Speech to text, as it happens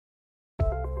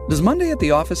Does Monday at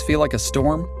the office feel like a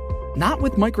storm? Not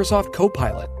with Microsoft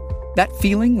Copilot. That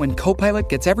feeling when Copilot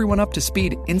gets everyone up to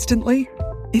speed instantly?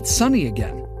 It's sunny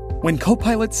again. When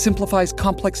Copilot simplifies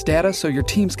complex data so your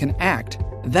teams can act,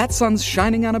 that sun's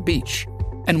shining on a beach.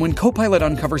 And when Copilot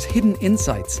uncovers hidden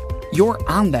insights, you're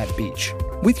on that beach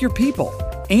with your people,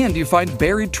 and you find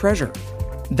buried treasure.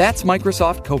 That's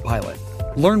Microsoft Copilot.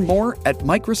 Learn more at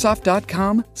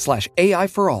Microsoft.com/AI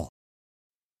for all.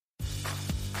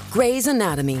 Grey's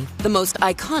Anatomy, the most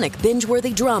iconic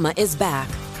binge-worthy drama, is back,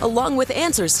 along with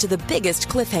answers to the biggest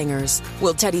cliffhangers.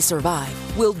 Will Teddy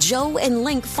survive? Will Joe and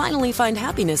Link finally find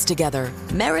happiness together?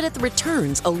 Meredith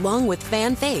returns along with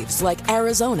fan faves like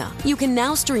Arizona. You can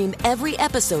now stream every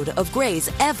episode of Grey's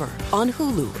ever on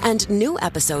Hulu, and new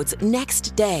episodes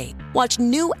next day. Watch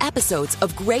new episodes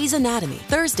of Grey's Anatomy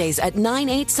Thursdays at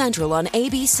 9/8 Central on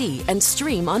ABC and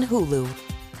stream on Hulu.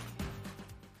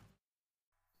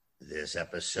 This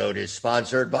episode is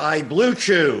sponsored by Blue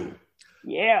Chew.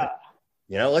 Yeah.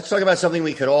 You know, let's talk about something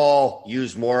we could all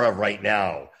use more of right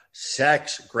now.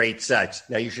 Sex, great sex.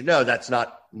 Now, you should know that's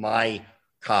not my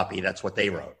copy. That's what they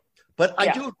wrote. But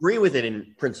I do agree with it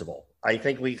in principle. I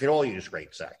think we could all use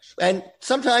great sex. And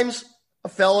sometimes a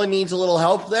fella needs a little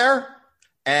help there.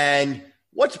 And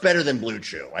what's better than Blue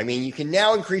Chew? I mean, you can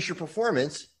now increase your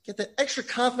performance, get that extra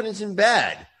confidence in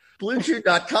bed.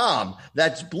 BlueChew.com.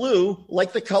 That's blue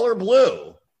like the color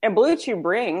blue. And Blue Chew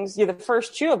brings you the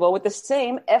first chewable with the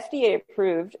same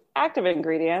FDA-approved active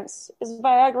ingredients as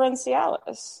Viagra and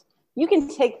Cialis. You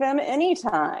can take them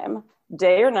anytime,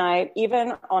 day or night,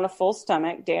 even on a full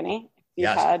stomach. Danny, you've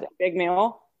had a big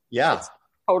meal. Yeah. It's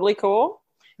totally cool.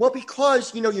 Well,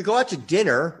 because, you know, you go out to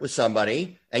dinner with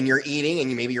somebody and you're eating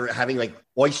and maybe you're having like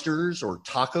oysters or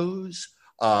tacos.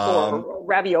 Or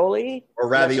ravioli. Or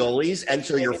raviolis. And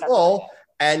so you're full.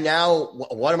 And now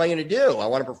what am I going to do? I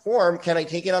want to perform. Can I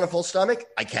take it on a full stomach?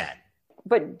 I can.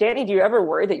 But Danny, do you ever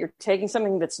worry that you're taking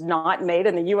something that's not made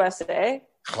in the USA?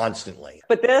 Constantly.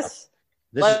 But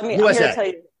I'm here to tell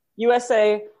you,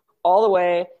 USA all the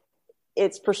way.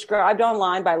 It's prescribed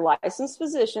online by licensed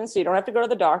physicians, so you don't have to go to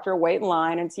the doctor, wait in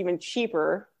line, and it's even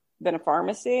cheaper than a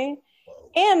pharmacy.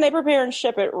 And they prepare and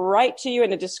ship it right to you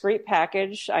in a discreet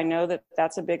package. I know that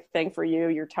that's a big thing for you.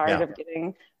 You're tired of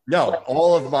getting... No,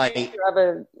 all of my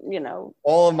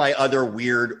other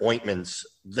weird ointments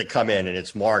that come in and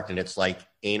it's marked and it's like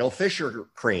anal fissure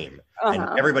cream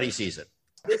and everybody sees it.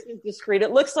 This is discreet.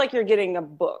 It looks like you're getting a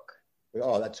book.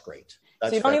 Oh, that's great.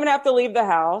 So you don't even have to leave the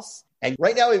house. And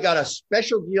right now we've got a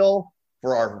special deal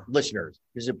for our listeners.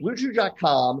 Visit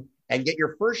BlueChew.com and get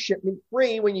your first shipment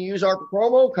free when you use our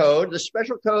promo code, the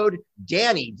special code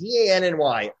Danny,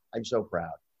 D-A-N-N-Y. I'm so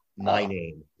proud. My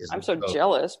name is. I'm so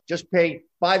jealous. Just pay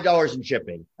 $5 in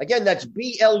shipping. Again, that's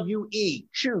BLUE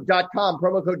Chew.com,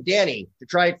 promo code Danny to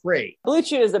try it free. Blue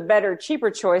Chew is a better,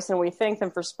 cheaper choice, and we thank them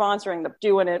for sponsoring the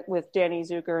Doing It with Danny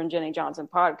Zucker and Jenny Johnson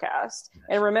podcast.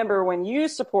 And remember, when you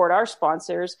support our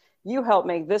sponsors, you help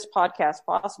make this podcast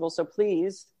possible. So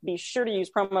please be sure to use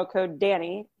promo code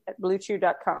Danny at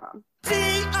BlueChew.com.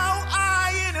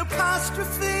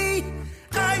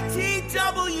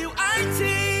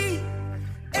 DOIN''ITWIT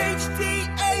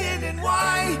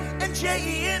HDANNY and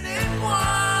JENNY.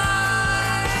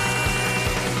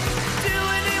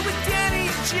 Doing it with Danny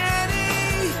and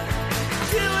Jenny.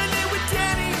 Doing it with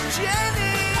Danny and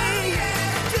Jenny.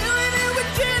 Doing it with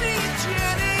Danny and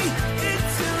Jenny.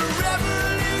 It's a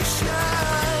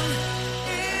revolution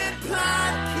in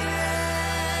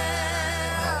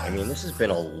podcast. I mean, this has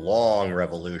been a long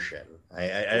revolution.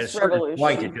 At a certain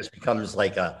point, it just becomes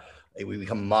like we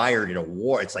become mired in a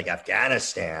war. It's like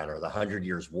Afghanistan or the 100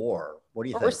 Years' War. What do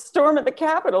you think? We're storming the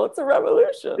Capitol. It's a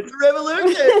revolution. It's a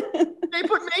revolution. They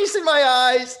put mace in my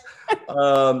eyes.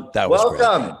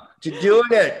 Welcome to Doing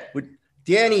It with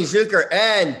Danny Zucker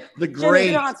and the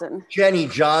great Jenny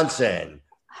Johnson.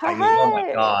 Hi. I mean, oh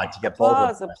my God, to get both of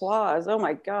us. Applause. Oh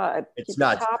my God. It's Keep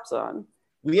nuts. The tops on.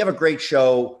 We have a great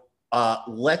show.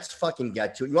 Let's fucking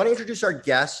get to it. You want to introduce our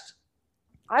guest?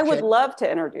 I would love to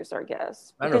introduce our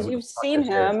guest because you've seen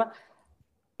him.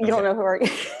 You don't know who our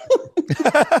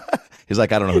He's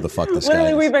like, I don't know who the fuck this guy is.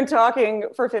 Literally, we've been talking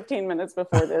for 15 minutes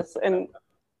before this, and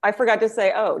I forgot to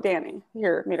say, oh, Danny,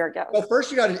 here, meet our guest. Well,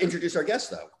 first you got to introduce our guest,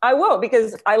 though. I will,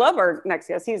 because I love our next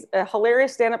guest. He's a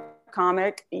hilarious stand-up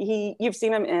comic. You've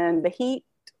seen him in The Heat.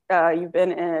 You've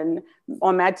been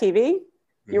on Mad TV.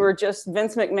 You were just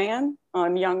Vince McMahon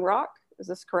on Young Rock. Is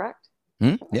this correct?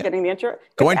 Yeah. Getting the intro?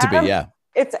 Going to be, yeah.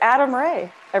 It's Adam Ray.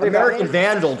 Everybody. American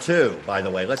Vandal, too, by the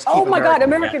way. Let's keep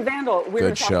American Vandal. We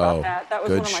were talking about that. That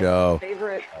was one of my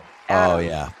favorite. Oh,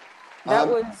 yeah. That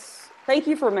was. Thank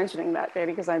you for mentioning that,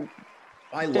 Danny, because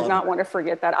I did not want to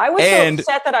forget that. I was so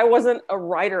upset that I wasn't a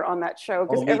writer on that show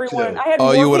because everyone, I had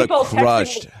more people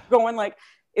texting going like,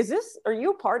 are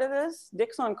you a part of this?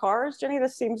 Dicks on Cars, Jenny?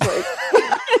 This seems like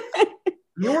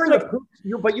you were in the poop,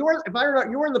 but you were, if I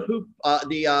remember, you were in the poop,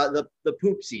 the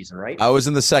poop season, right? I was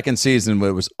in the second season, but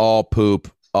it was all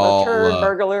poop. All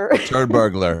turd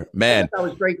burglar, man. That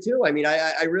was great too. I mean,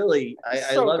 I really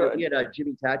love it. We had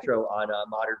Jimmy Tatro on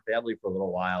Modern Family for a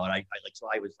little while, and I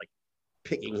was like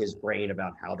picking his brain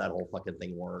about how that whole fucking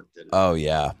thing worked. And,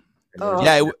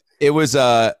 it was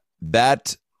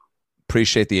that.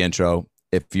 Appreciate the intro.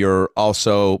 If you're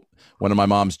also one of my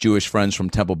mom's Jewish friends from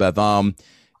Temple Beth Am,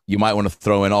 you might want to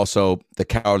throw in also the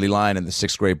Cowardly Lion and the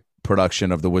 6th grade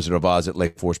production of The Wizard of Oz at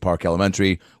Lake Forest Park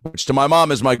Elementary, which to my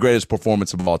mom is my greatest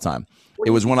performance of all time.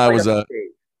 It was when I was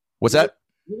what's that?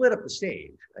 You lit up the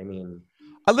stage. I mean,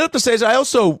 I lit up the stage. I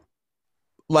also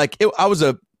I was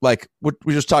we're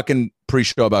just talking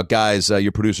pre-show about guys,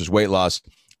 your producer's weight loss.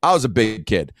 I was a big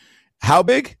kid. How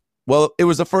big? Well, it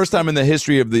was the first time in the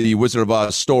history of the Wizard of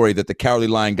Oz story that the Cowardly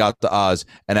Lion got to Oz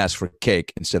and asked for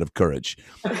cake instead of courage.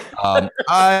 I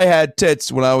had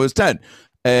tits when I was 10.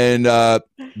 And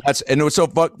it was so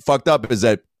fucked up is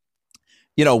that,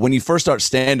 when you first start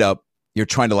stand up, you're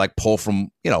trying to like pull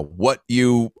from, what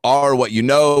you are, what you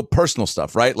know, personal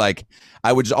stuff, right? Like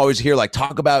I would just always hear like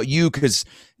talk about you because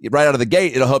right out of the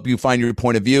gate, it'll help you find your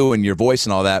point of view and your voice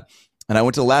and all that. And I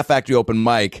went to the Laugh Factory open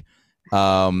mic.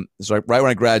 It's right when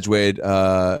I graduated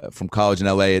from college in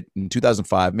LA in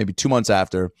 2005, maybe 2 months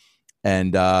after.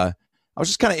 And I was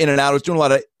just kind of in and out. I was doing a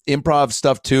lot of improv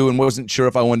stuff too, and wasn't sure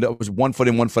if I wanted to. I was 1 foot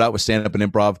in, 1 foot out with stand up and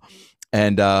improv,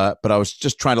 and but I was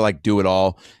just trying to like do it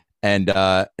all, and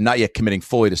not yet committing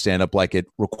fully to stand up like it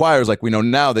requires. Like we know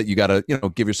now that you got to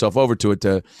give yourself over to it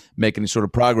to make any sort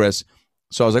of progress.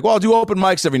 So I was like, well, I'll do open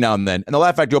mics every now and then. And the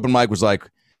Laugh Factory open mic was like,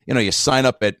 you sign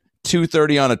up at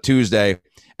 2:30 on a Tuesday,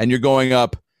 and you're going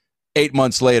up 8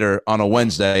 months later on a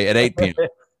Wednesday at 8 p.m.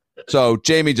 So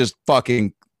Jamie just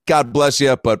fucking. God bless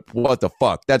you, but what the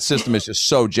fuck? That system is just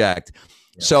so jacked.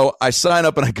 Yeah. So I sign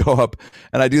up and I go up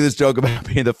and I do this joke about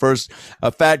being the first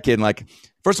fat kid. And like,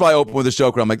 first of all, I open with this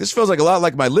joke where I'm like, this feels like a lot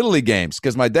like my Little League games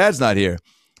because my dad's not here.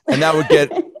 And that would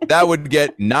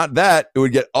get not that. It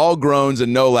would get all groans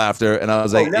and no laughter. And I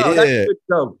was like, no, that's a good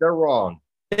joke. They're wrong.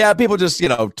 Yeah, people just,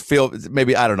 feel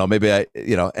maybe, I don't know, maybe I,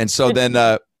 and so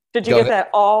then. Did you get that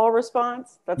all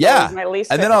response? That's my least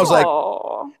and then I was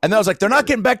like, they're not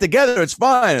getting back together. It's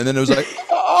fine. And then it was like,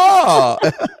 oh.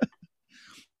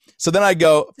 So then I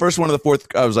go, first one of the fourth,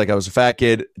 I was a fat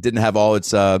kid, didn't have all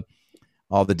the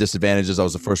disadvantages. I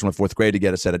was the first one in 4th grade to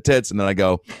get a set of tits. And then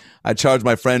I charge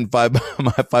my friend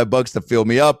 $5 to fill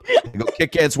me up. I go,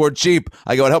 Kit Kats were cheap.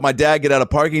 I go, I'd help my dad get out of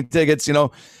parking tickets,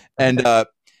 and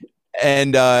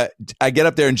I get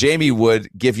up there and Jamie would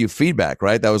give you feedback,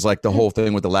 right? That was like the whole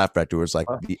thing with the Laugh Factory. It was like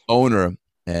the owner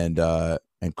and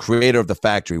creator of the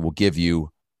factory will give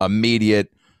you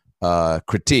immediate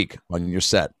critique on your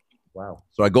set. Wow.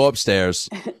 So I go upstairs,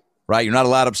 right? You're not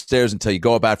allowed upstairs until you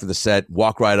go up after the set,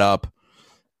 walk right up.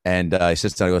 And he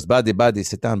sits down, he goes, buddy,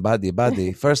 sit down,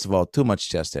 buddy. First of all, too much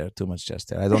chest hair.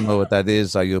 I don't know what that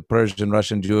is. Are you Persian,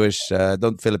 Russian, Jewish,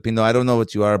 don't Filipino? I don't know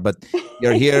what you are, but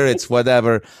you're here. It's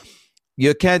whatever.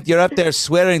 You're up there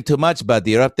swearing too much,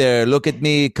 buddy. You're up there, look at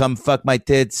me, come fuck my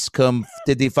tits, come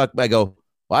titty fuck. I go,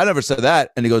 well, I never said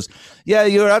that. And he goes, yeah,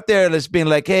 you're up there just being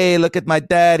like, hey, look at my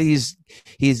dad. He's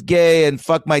gay and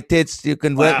fuck my tits. You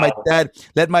can let my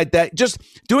dad, just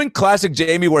doing classic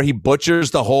Jamie where he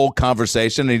butchers the whole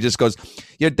conversation. And he just goes,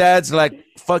 your dad's like,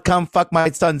 come fuck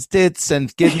my son's tits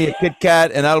and give me a Kit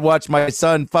Kat and I'll watch my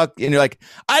son fuck. And you're like,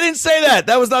 I didn't say that.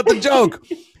 That was not the joke.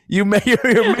 You're mixing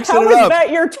it up. How was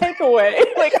that your takeaway?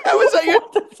 Like,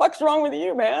 what the fuck's wrong with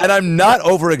you, man? And I'm not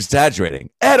over-exaggerating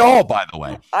at all, by the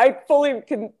way. I fully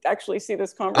can actually see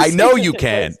this conversation. I know you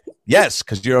can. Yes,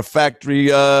 because you're a factory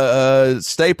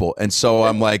staple. And so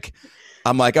I'm like,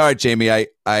 all right, Jamie, I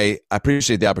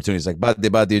appreciate the opportunity. He's like,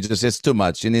 buddy, it's too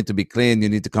much. You need to be clean. You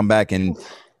need to come back in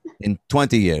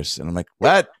 20 years. And I'm like,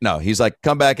 what? No, he's like,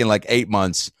 come back in like 8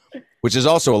 months, which is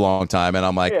also a long time. And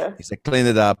I'm like, he's like, clean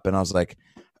it up. And I was like,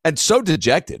 and so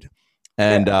dejected.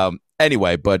 And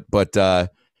anyway, but I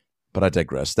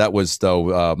digress. That was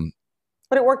though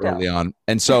but it worked early out. On.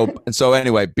 And so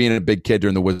anyway, being a big kid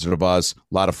during the Wizard of Oz, a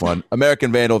lot of fun.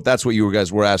 American Vandal, if that's what you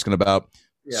guys were asking about.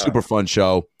 Yeah. Super fun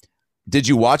show. Did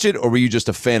you watch it or were you just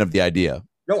a fan of the idea?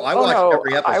 No, I watched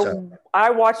every episode. I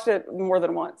watched it more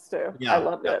than once too. Yeah, I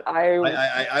loved it.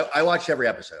 I watched every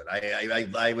episode.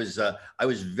 I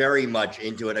was very much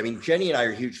into it. I mean, Jenny and I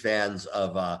are huge fans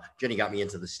of. Jenny got me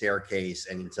into The Staircase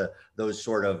and into those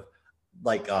sort of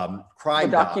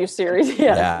crime docu-series.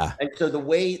 Yeah. And so the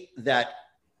way that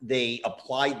they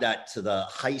applied that to the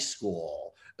high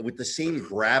school with the same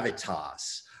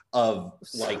gravitas of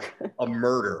like a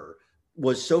murder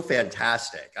was so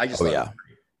fantastic. I just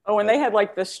and they had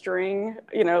like the string,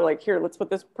 like, here, let's put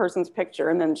this person's picture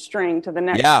and then string to the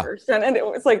next person. And it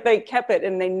was like they kept it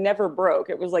and they never broke.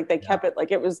 It was like they kept it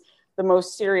like it was the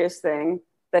most serious thing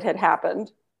that had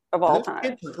happened of all time.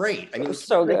 Kids were great. I mean, it was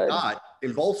so good.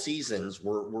 In both seasons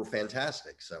were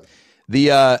fantastic. So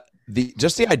the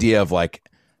idea of like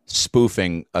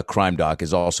spoofing a crime doc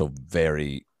is also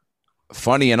very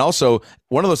funny. And also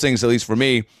one of those things, at least for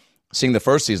me, seeing the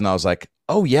first season, I was like,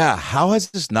 oh yeah, how has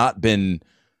this not been,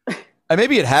 and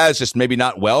maybe it has, just maybe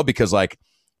not well, because like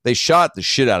they shot the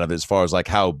shit out of it as far as like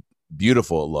how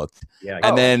beautiful it looked. Yeah.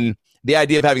 And then the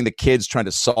idea of having the kids trying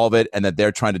to solve it and that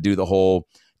they're trying to do the whole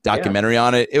documentary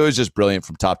on it, it was just brilliant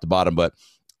from top to bottom. But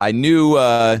I knew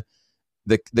the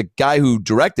guy who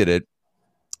directed it,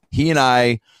 he and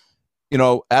I,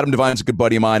 Adam Devine's a good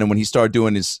buddy of mine. And when he started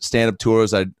doing his stand-up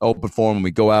tours, I'd open for him and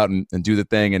we'd go out and do the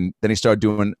thing. And then he started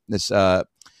doing this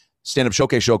stand-up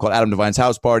showcase show called Adam Devine's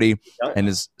House Party. And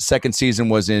his second season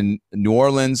was in New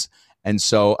Orleans. And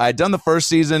so I had done the first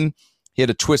season. He had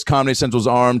to twist Comedy Central's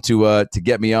arm to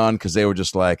get me on because they were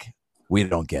just like, we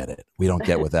don't get it. We don't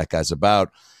get what that guy's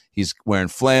about. He's wearing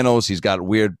flannels. He's got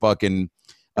weird fucking,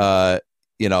 I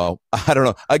don't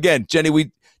know. Again, Jenny,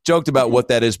 we joked about what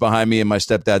that is behind me in my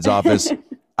stepdad's office.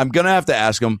 I'm going to have to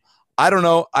ask him. I don't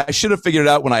know. I should have figured it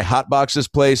out when I hotboxed this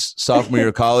place sophomore year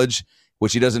of college,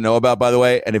 which he doesn't know about, by the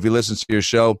way. And if he listens to your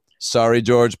show, sorry,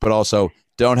 George, but also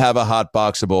don't have a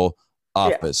hotboxable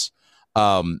office.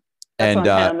 Yeah. That's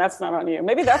on him. That's not on you.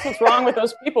 Maybe that's what's wrong with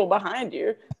those people behind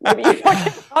you. Maybe you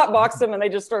hotboxed them and they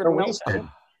just started melting.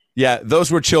 Yeah, those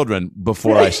were children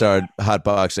before I started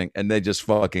hotboxing, and they just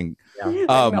fucking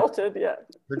melted. Yeah.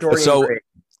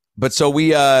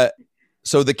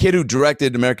 So the kid who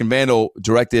directed American Vandal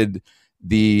directed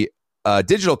the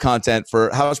digital content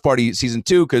for House Party season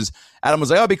 2 because Adam was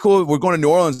like, "Oh, it'd be cool. We're going to New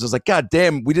Orleans." I was like, "God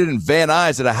damn, we did it in Van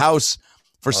Nuys at a house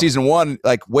for season 1.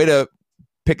 Like, way to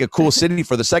pick a cool city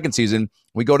for the second season."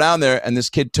 We go down there, and this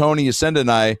kid Tony Ascenda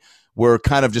and I were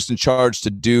kind of just in charge to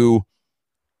do.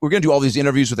 We're going to do all these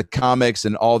interviews with the comics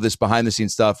and all this behind the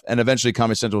scenes stuff. And eventually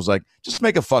Comedy Central was like, just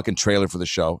make a fucking trailer for the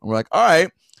show. And we're like, all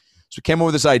right. So we came up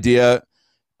with this idea,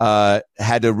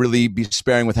 had to really be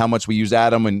sparing with how much we used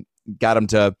Adam and got him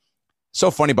to, so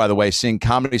funny, by the way, seeing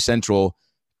Comedy Central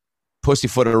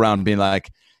pussyfooted around being like,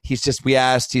 we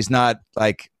asked, he's not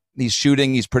like, he's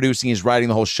shooting, he's producing, he's writing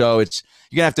the whole show. You're going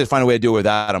to have to find a way to do it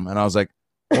without him. And I was like,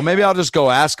 well, maybe I'll just go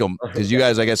ask him because you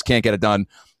guys, I guess, can't get it done.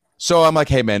 So I'm like,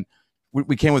 hey man,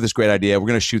 we came with this great idea. We're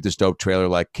going to shoot this dope trailer.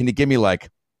 Like, can you give me like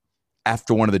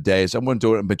after one of the days? I'm going to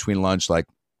do it in between lunch, like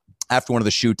after one of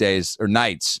the shoot days or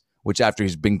nights, which after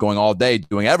he's been going all day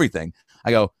doing everything,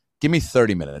 I go, give me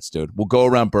 30 minutes, dude. We'll go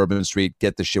around Bourbon Street,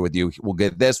 get the shit with you. We'll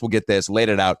get this, laid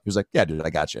it out. He was like, yeah, dude, I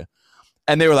got you.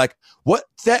 And they were like, what?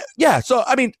 Yeah. So,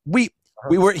 I mean,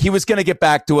 he was going to get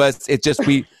back to us.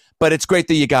 But it's great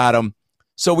that you got him.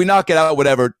 So we knock it out,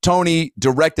 whatever. Tony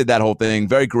directed that whole thing,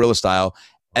 very guerrilla style.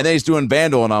 And then he's doing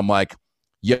Vandal, and I'm like,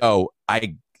 yo,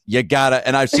 you gotta,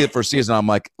 and I see it for a season, I'm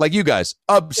like you guys,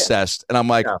 obsessed. And I'm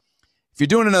like, if you're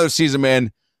doing another season,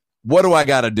 man, what do I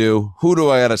gotta do? Who do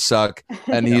I gotta suck?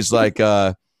 And he's like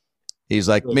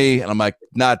me, and I'm like,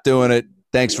 not doing it.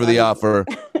 Thanks for the offer.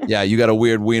 Yeah, you got a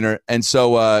weird wiener. And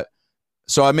so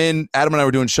I'm in, Adam and I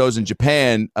were doing shows in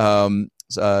Japan, a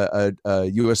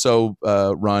USO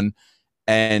run,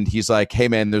 and he's like, hey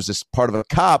man, there's this part of a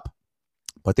cop,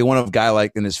 but they want a guy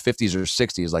like in his 50s or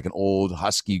 60s, like an old,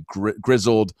 husky,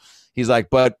 grizzled. He's like,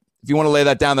 but if you want to lay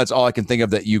that down, that's all I can think of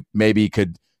that you maybe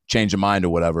could change your mind or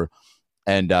whatever.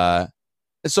 And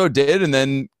so it did. And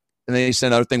then he said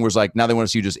another thing was like, now they want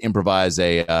to see you just improvise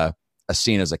a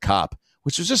scene as a cop,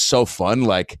 which was just so fun.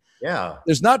 Like, yeah,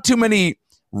 there's not too many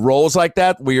roles like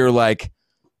that where you're like,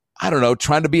 I don't know,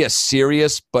 trying to be a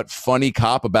serious but funny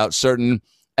cop about certain,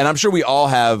 and I'm sure we all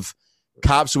have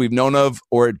cops who we've known of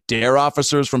or dare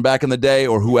officers from back in the day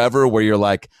or whoever, where you're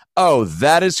like, oh,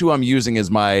 that is who I'm using as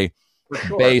my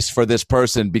base for this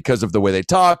person because of the way they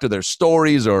talked or their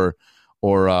stories or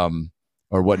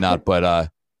whatnot. But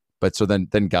so then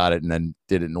got it and then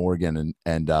did it in Oregon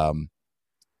and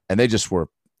they just were,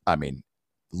 I mean,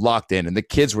 locked in, and the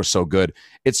kids were so good.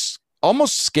 It's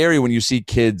almost scary when you see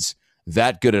kids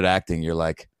that good at acting. You're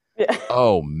like,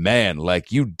 oh man,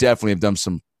 like you definitely have done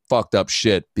some fucked up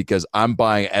shit because I'm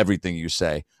buying everything you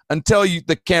say until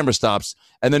the camera stops,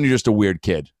 and then you're just a weird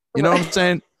kid. You know what I'm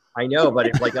saying? I know, but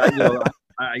it's like I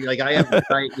have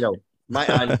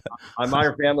on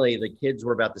Modern Family, the kids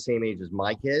were about the same age as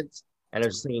my kids, and I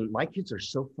was saying my kids are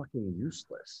so fucking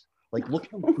useless. Like, look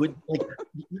how good, like,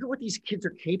 look at what these kids are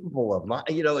capable of.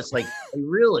 It's like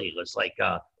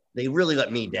they really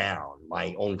let me down.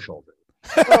 My own children.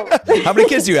 How many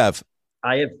kids do you have?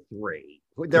 I have 3.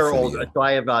 They're older. So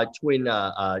I have a twin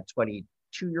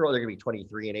 22-year-old. They're gonna be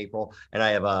 23 in April, and I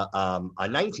have a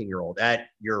 19-year-old at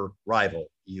your rival,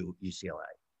 UCLA.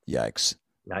 Yikes!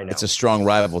 I know. It's a strong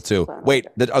rival too. Wait,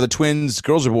 are the twins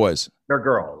girls or boys? They're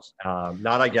girls,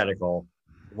 not identical.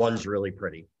 One's really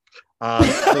pretty.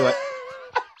 Anyway,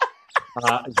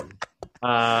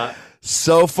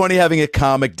 so funny having a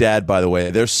comic dad. By the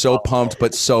way, they're so pumped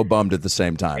but so bummed at the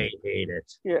same time. I hate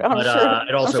it. Yeah,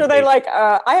 I'm sure they like.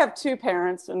 I have 2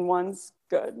 parents and one's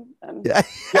good. And... Yeah.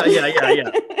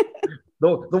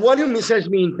 The one who says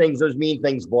mean things, those mean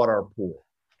things bought our pool.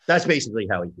 That's basically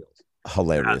how he feels.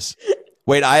 Hilarious.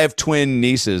 Wait, I have twin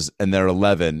nieces and they're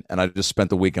 11, and I just spent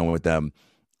the weekend with them,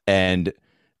 and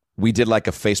we did like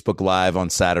a Facebook Live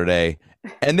on Saturday,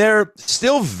 and they're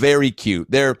still very cute.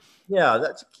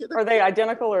 That's cute. Are they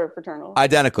identical or fraternal?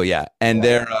 Identical, yeah. And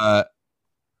they're,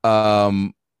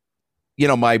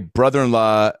 my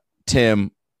brother-in-law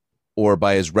Tim, or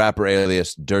by his rapper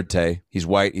alias Dirte. He's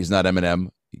white. He's not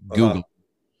Eminem. Google.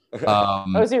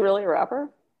 Is he really a rapper?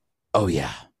 Oh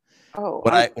yeah. Oh.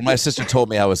 When my sister told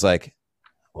me, I was like,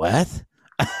 "What?"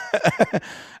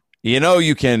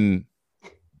 You can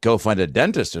go find a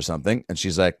dentist or something. And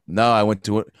she's like, "No, I went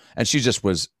to it." And she just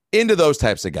was into those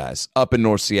types of guys up in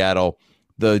North Seattle.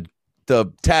 The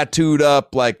tattooed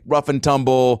up, like rough and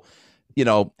tumble,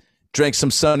 drank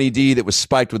some Sunny D that was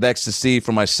spiked with ecstasy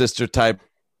from my sister type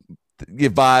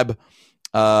vibe.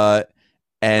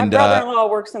 And my brother-in-law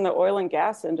works in the oil and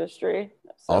gas industry.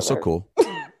 So also cool.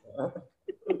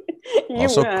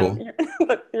 Also cool.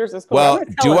 Yours is cool. Well,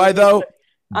 do I though?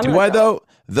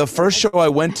 The first show I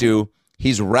went to,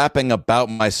 he's rapping about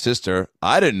my sister.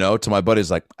 I didn't know till my buddy's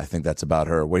like, I think that's about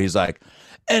her. Where he's like,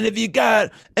 and if you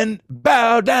got and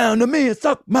bow down to me and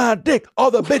suck my dick, all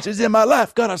the bitches in my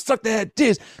life gotta suck their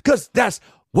tits, because that's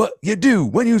what you do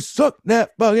when you suck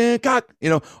that fucking cock.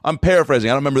 I'm paraphrasing.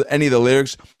 I don't remember any of the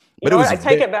lyrics. But I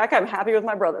take it back. I'm happy with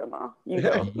my brother-in-law.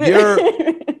 You're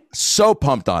so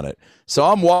pumped on it. So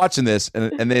I'm watching this,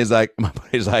 and then he's like, my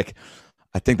buddy's like,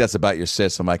 I think that's about your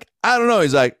sis. I'm like, I don't know.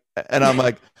 He's like, and I'm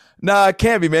like, nah, it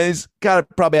can't be, man. He's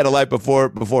probably had a life before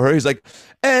her. He's like,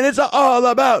 and it's all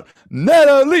about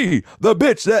Natalie, the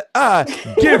bitch that I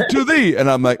give to thee. And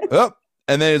I'm like, oh.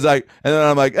 And then he's like, and then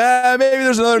I'm like, maybe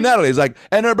there's another Natalie. He's like,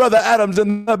 and her brother Adam's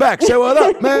in the back. Say what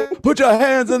up, man? Put your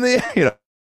hands in the air.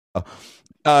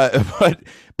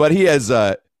 But he has,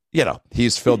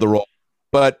 he's filled the role.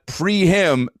 But pre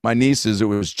him, my nieces, it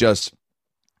was just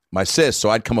my sis. So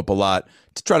I'd come up a lot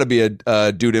to try to be a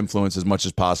dude influence as much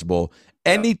as possible.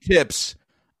 Any tips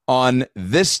on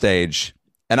this stage,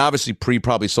 and obviously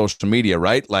probably social media,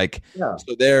 right? Like,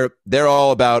 so they're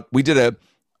all about, we did a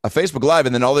Facebook Live,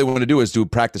 and then all they want to do is do a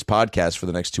practice podcast for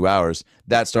the next 2 hours.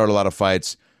 That started a lot of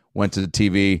fights, went to the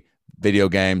TV, video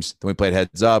games. Then we played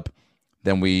Heads Up.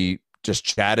 Then we just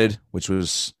chatted, which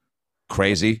was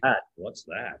crazy. What's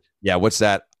that? Yeah, what's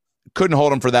that? Couldn't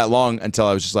hold them for that long until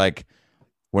I was just like,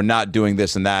 we're not doing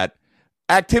this and that.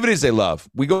 Activities they love.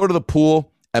 We go to the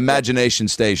pool, Imagination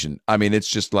Station. I mean, it's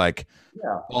just like,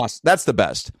 awesome. That's the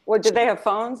best. What, did they have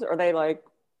phones? Or are they like,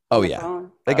 oh yeah,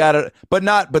 they got it, but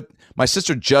my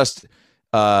sister just,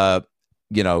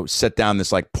 set down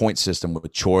this like point system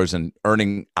with chores and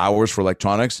earning hours for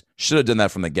electronics. Should have done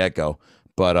that from the get-go.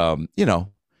 But,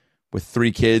 with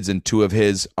 3 kids and 2 of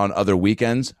his on other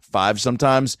weekends, 5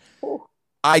 sometimes,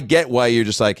 I get why you're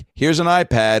just like, here's an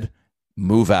iPad,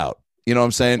 move out. You know what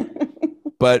I'm saying?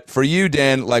 But for you,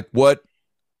 Dan, like what,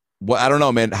 I don't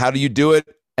know, man. How do you do it?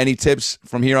 Any tips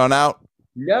from here on out?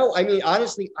 No, I mean,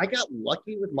 honestly, I got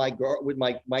lucky with my girl, with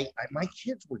my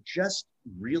kids were just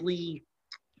really,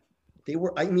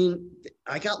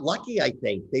 I got lucky. I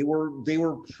think they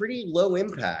were pretty low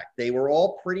impact. They were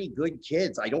all pretty good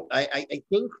kids. I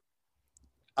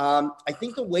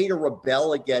think the way to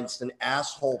rebel against an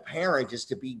asshole parent is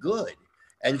to be good.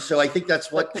 And so I think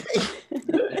that's what they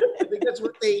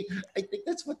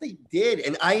did.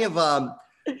 And I have, I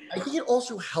think it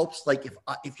also helps, like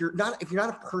if you're not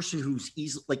a person who's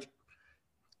easy, like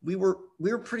we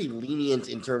were pretty lenient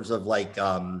in terms of like,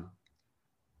 I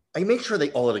make sure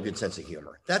they all had a good sense of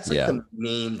humor. That's like the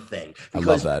main thing.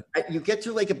 Because I love that. You get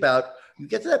to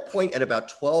that point at about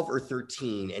 12 or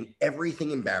 13 and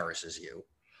everything embarrasses you.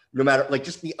 No matter, like,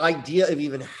 just the idea of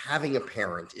even having a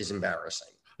parent is embarrassing.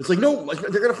 It's like, no,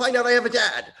 they're going to find out I have a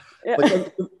dad. Yeah.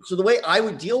 But so the way I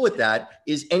would deal with that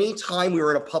is anytime we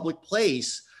were in a public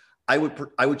place, I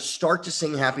would start to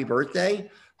sing happy birthday,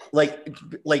 like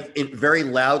very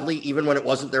loudly, even when it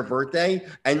wasn't their birthday.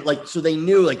 And like, so they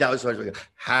knew like that was what I was like,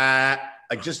 ha,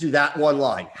 I just do that one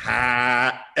line,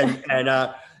 ha.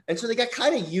 And so they got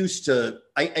kind of used to,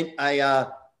 I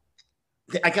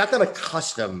got them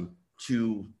accustomed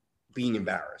to being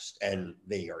embarrassed, and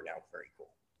they are now very cool.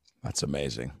 That's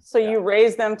amazing. So you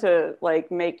raised them to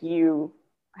like make you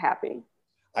happy.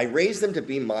 I raised them to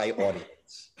be my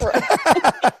audience.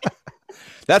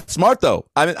 That's smart though.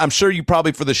 I mean, I'm sure you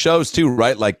probably for the shows too,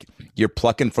 right? Like you're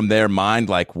plucking from their mind,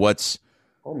 like what's.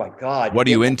 Oh my God! What are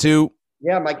you into?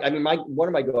 Yeah, one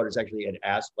of my daughters actually had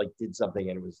asked, like, did something,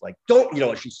 and it was like,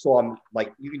 don't, she saw him,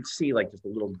 like, you can see like just a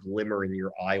little glimmer in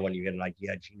your eye when you get an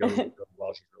idea, and she knows it really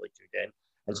well. She's really tuned in,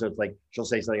 and so it's like she'll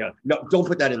say something. No, don't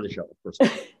put that in the show. First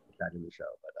of all, put that in the show,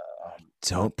 but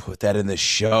don't put that in the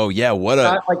show. Yeah,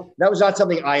 that was not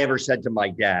something I ever said to my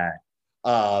dad.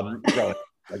 So,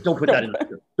 like, don't put that in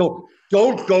the show.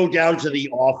 Don't go down to the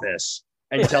office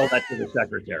and tell that to the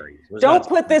secretary. Don't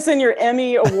put this in your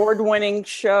Emmy award-winning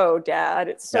show, Dad.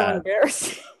 It's so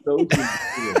embarrassing.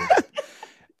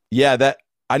 Yeah, that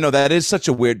I know that is such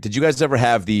a weird. Did you guys ever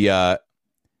have the?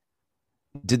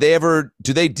 Do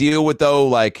they deal with though?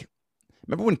 Like,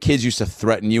 remember when kids used to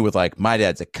threaten you with like, my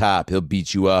dad's a cop, he'll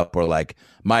beat you up, or like,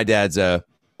 my dad's a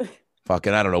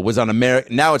fucking, I don't know, was on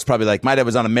American. Now it's probably like, my dad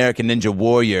was on American Ninja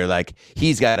Warrior. Like,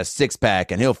 he's got a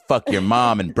 6-pack and he'll fuck your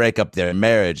mom and break up their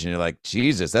marriage. And you're like,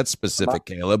 Jesus, that's specific,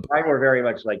 Caleb. Mine were very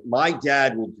much like, my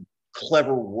dad will do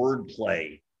clever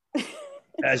wordplay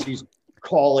as he's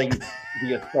calling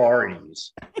the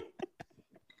authorities.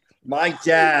 My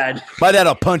dad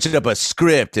will punch it up a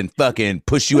script and fucking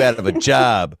push you out of a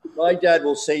job. My dad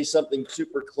will say something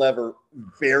super clever,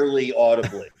 barely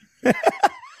audibly.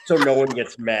 So no one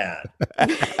gets mad.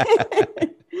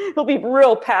 He'll be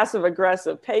real passive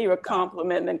aggressive, pay you a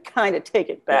compliment, and then kind of take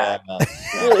it back.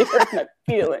 Really hurt my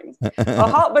feelings.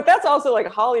 But that's also like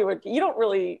Hollywood. You don't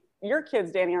really, your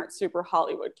kids, Danny, aren't super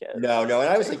Hollywood kids. No. And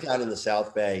I was like down in the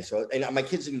South Bay. So, and my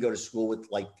kids didn't go to school with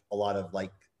like a lot of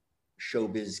like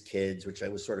showbiz kids, which I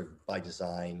was sort of by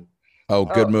design. Oh,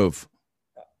 good move.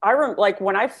 I remember like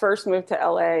when I first moved to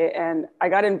LA and I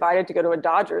got invited to go to a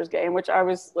Dodgers game, which I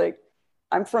was like,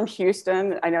 I'm from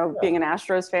Houston. I know being an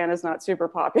Astros fan is not super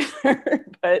popular,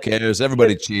 but cares.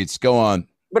 Everybody cheats. Go on.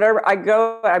 But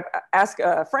I asked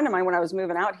a friend of mine when I was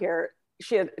moving out here.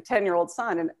 She had a 10-year-old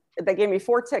son, and they gave me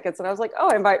 4 tickets. And I was like, oh,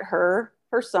 I invite her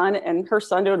son, and her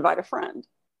son to invite a friend.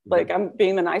 Like, I'm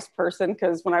being the nice person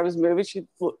because when I was moving, she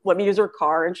let me use her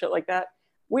car and shit like that.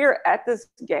 We were at this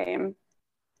game,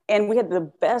 and we had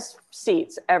the best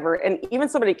seats ever. And even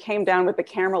somebody came down with the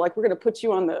camera, like, we're going to put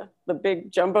you on the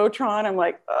big Jumbotron. I'm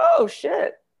like, oh,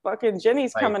 shit. Fucking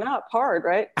Jenny's coming up hard,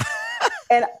 right?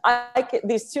 And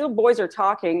these two boys are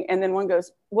talking, and then one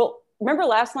goes, well, remember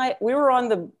last night? We were on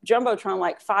the Jumbotron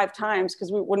like 5 times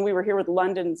because when we were here with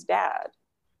London's dad.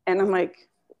 And I'm like,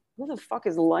 who the fuck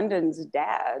is London's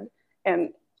dad? And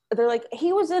they're like,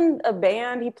 he was in a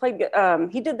band. He played,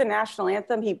 he did the national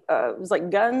anthem. He was like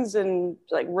Guns and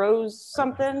like Rose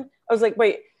something. I was like,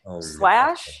 wait,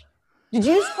 Slash? Did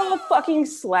you just call fucking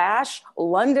Slash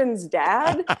London's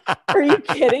dad? Are you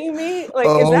kidding me? Like,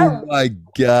 oh my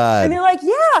God. And they're like,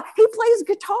 yeah, he plays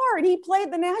guitar and he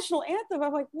played the national anthem.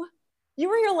 I'm like, what? You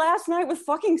were here last night with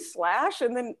fucking Slash?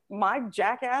 And then my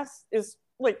jackass is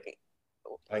like,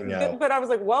 I know. But I was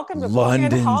like, welcome to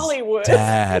London's fucking Hollywood.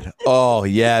 Dad. Oh,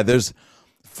 yeah. There's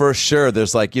for sure.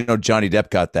 There's like, Johnny Depp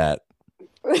got that.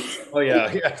 Oh,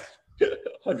 yeah.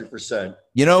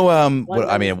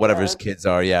 100%. Whatever his kids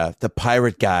are. Yeah. The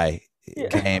pirate guy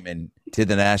came and did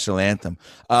the national anthem.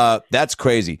 That's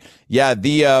crazy. Yeah.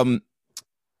 The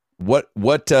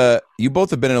you both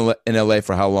have been in LA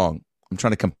for how long? I'm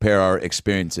trying to compare our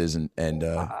experiences and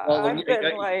I've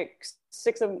been like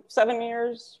 6 or 7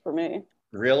 years for me.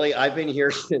 Really? I've been here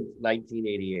since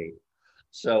 1988.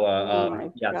 So,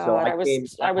 so I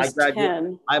was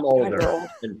 10. I'm older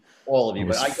than all of you,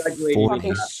 but I graduated.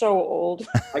 Fucking so old.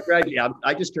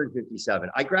 I just turned 57.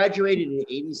 I graduated in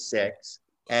 86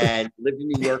 and lived in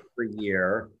New York for a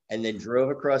year and then drove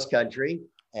across country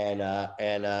and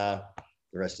the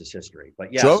rest is history.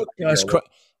 But yeah.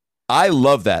 I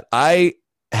love that. I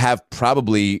have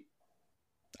probably,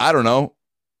 I don't know,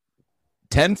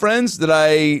 10 friends that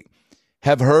I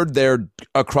have heard their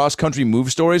cross-country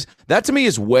move stories. That to me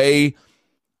is way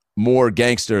more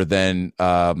gangster than,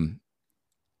 look,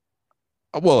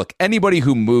 anybody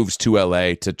who moves to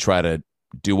LA to try to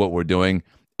do what we're doing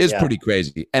is pretty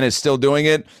crazy and is still doing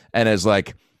it and is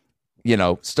like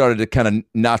started to kind of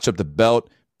notch up the belt,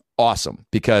 awesome.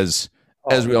 Because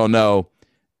as we all know,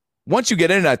 once you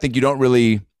get in it, I think you don't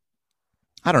really,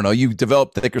 I don't know, you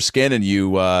develop thicker skin and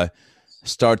you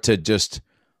start to just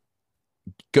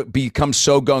become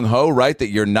so gung-ho, right, that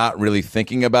you're not really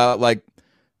thinking about like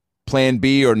plan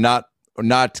B or not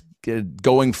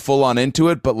going full on into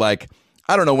it. But like,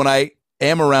 I don't know, when I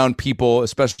am around people,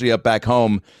 especially up back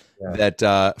home,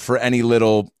 that for any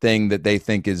little thing that they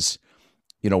think is,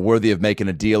 worthy of making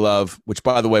a deal of, which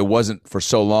by the way wasn't for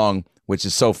so long, which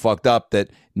is so fucked up that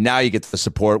now you get the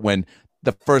support when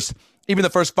even the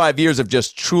first 5 years of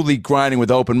just truly grinding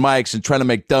with open mics and trying to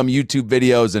make dumb YouTube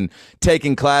videos and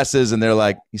taking classes, and they're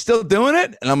like, "You still doing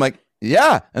it?" And I'm like,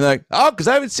 "Yeah." And they're like, "Oh, because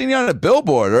I haven't seen you on a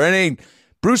billboard or any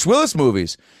Bruce Willis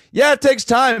movies." Yeah, it takes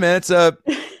time, man. It's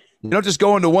you don't just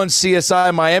go into one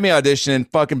CSI Miami audition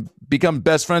and fucking become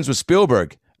best friends with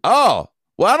Spielberg. Oh,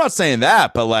 well, I'm not saying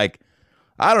that, but like,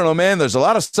 I don't know, man. There's a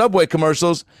lot of Subway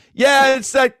commercials. Yeah,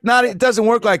 it's like it doesn't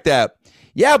work like that.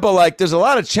 Yeah, but like, there's a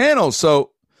lot of channels, so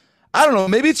I don't know.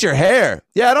 Maybe it's your hair.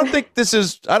 Yeah, I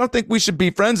don't think we should be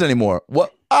friends anymore.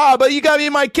 What? But you got me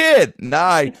my kid.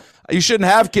 Nah, you shouldn't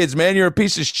have kids, man. You're a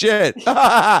piece of shit. All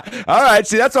right,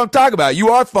 see, that's what I'm talking about. You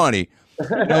are funny.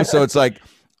 So it's like,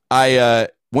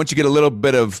 once you get a little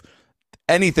bit of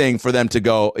anything for them to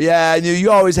go, yeah,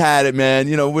 you always had it, man.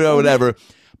 Whatever.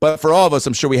 But for all of us,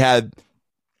 I'm sure we had,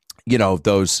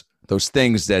 those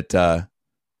things that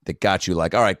got you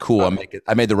like, all right, cool.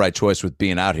 I made the right choice with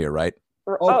being out here, right?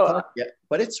 Yeah,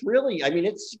 but it's really,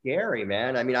 it's scary,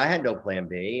 man. I had no plan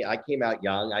B. I came out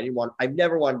young. I've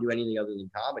never wanted to do anything other than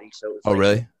comedy. So it was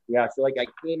really? Yeah. So like I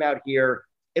came out here.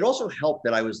 It also helped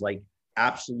that I was like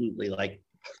absolutely like,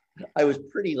 I was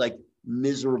pretty like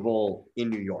miserable in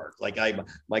New York. Like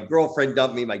my girlfriend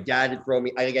dumped me. My dad had thrown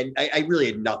me. I really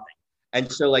had nothing. And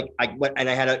so like I went and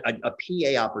I had a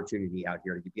PA opportunity out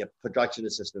here to be a production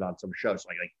assistant on some show. So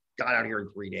I like got out here in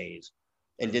 3 days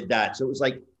and did that. So it was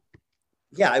like,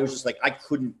 yeah, I was just like, I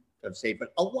couldn't have saved,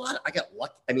 but I got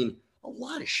lucky. A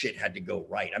lot of shit had to go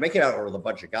right. I came out with a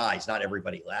bunch of guys. Not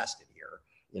everybody lasted here,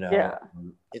 Yeah.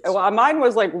 Well, mine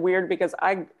was like weird because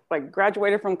I like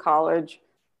graduated from college.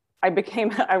 I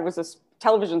was a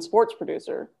television sports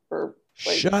producer for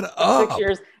like Shut up. 6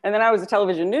 years. And then I was a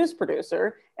television news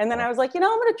producer. And then I was like, I'm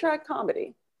going to try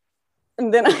comedy.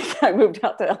 And then I moved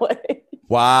out to LA.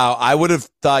 Wow. I would have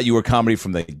thought you were comedy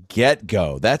from the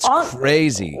get-go. That's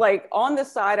crazy. Like on the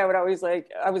side, I would always I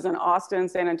was in Austin,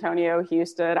 San Antonio,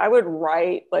 Houston. I would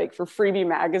write like for freebie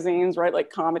magazines, write like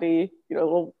comedy,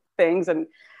 little things. And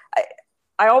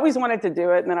I always wanted to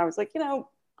do it. And then I was like, I'm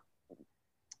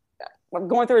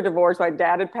going through a divorce. My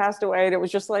dad had passed away. And it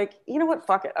was just like, you know what?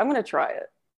 Fuck it. I'm going to try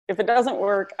it. If it doesn't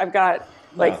work, I've got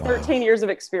like 13 years of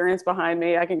experience behind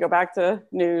me. I can go back to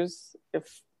news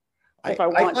if I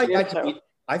want to.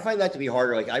 I find that to be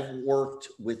harder. Like I've worked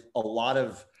with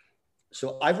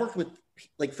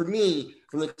like for me,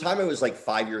 from the time I was like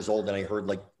 5 years old and I heard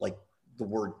like the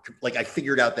word, like I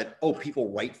figured out that, people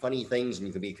write funny things and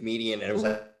you can be a comedian. And it was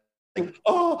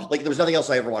like there was nothing else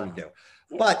I ever wanted to do.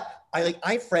 But I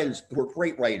have friends who are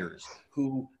great writers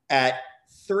who at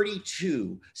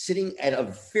 32 sitting at a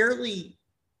fairly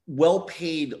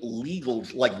well-paid legal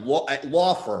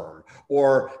law firm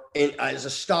or as a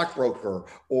stockbroker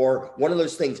or one of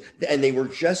those things, and they were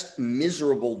just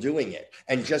miserable doing it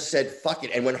and just said fuck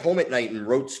it and went home at night and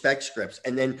wrote spec scripts.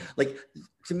 And then like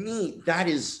to me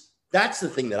that's the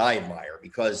thing that I admire,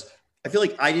 because I feel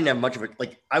like I didn't have much of it.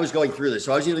 Like I was going through this,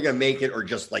 so I was either going to make it or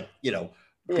just like be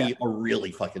a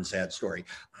really fucking sad story.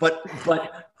 But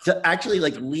to actually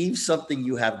like leave something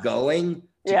you have going,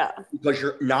 because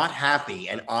you're not happy,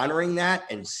 and honoring that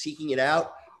and seeking it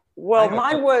out. Well,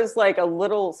 mine was like a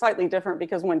little slightly different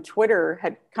because when Twitter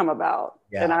had come about,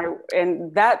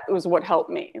 and that was what helped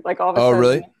me. Like all of a sudden,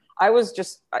 really? I was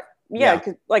just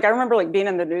cause, like I remember like being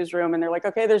in the newsroom and they're like,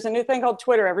 okay, there's a new thing called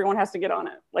Twitter. Everyone has to get on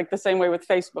it, like the same way with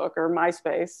Facebook or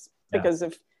MySpace, because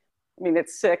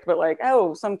it's sick, but like,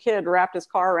 some kid wrapped his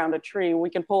car around a tree. We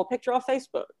can pull a picture off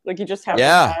Facebook. Like you just have to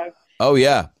have. Oh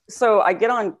yeah. So I get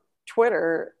on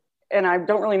Twitter and I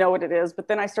don't really know what it is, but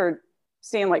then I started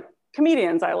seeing like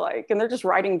comedians I like, and they're just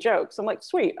writing jokes. I'm like,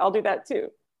 sweet, I'll do that too.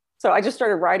 So I just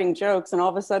started writing jokes, and all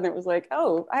of a sudden it was like,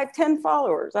 I have 10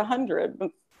 followers, 100.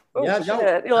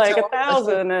 Shit, like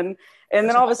 1,000. And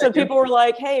then all of a sudden people were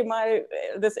like, hey,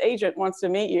 this agent wants to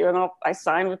meet you. And I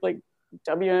signed with like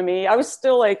WME. I was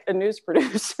still like a news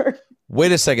producer.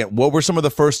 Wait a second. What were some of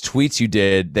the first tweets you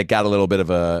did that got a little bit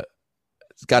of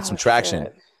some traction?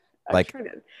 Like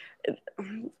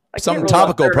something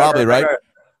topical, probably, right?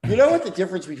 You know what the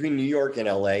difference between New York and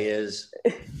LA is?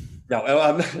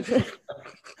 No,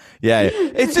 Yeah.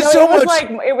 It's just so much. Like,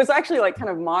 it was actually like kind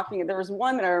of mocking. There was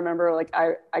one that I remember, like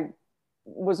I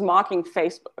was mocking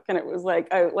Facebook, and it was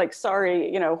like,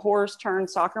 sorry, horse turned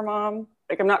soccer mom.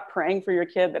 Like, I'm not praying for your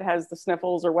kid that has the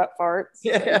sniffles or wet farts.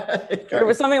 Yeah. It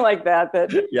was something like that.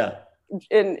 Yeah.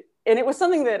 And it was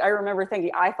something that I remember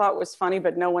thinking I thought was funny,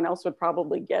 but no one else would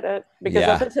probably get it.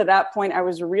 Because up to that point, I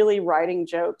was really writing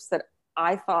jokes that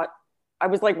I thought I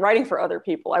was like writing for other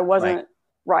people. I wasn't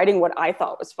writing what I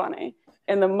thought was funny.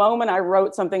 And the moment I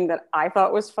wrote something that I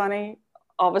thought was funny,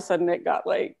 all of a sudden it got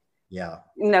like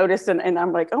noticed. And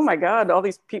I'm like, oh my God, all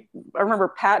these people. I remember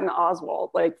Patton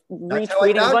Oswalt like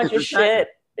retweeting a bunch of shit.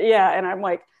 Yeah. And I'm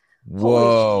like,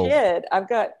 holy shit, I've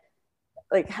got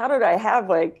like, how did I have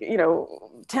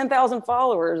 10,000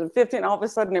 followers and 15, all of a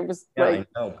sudden it was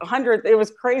 100. It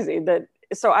was crazy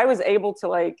so I was able to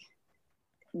like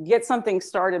get something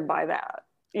started by that.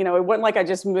 It wasn't like I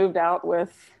just moved out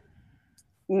with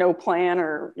no plan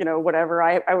or, whatever.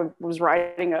 I was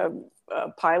writing a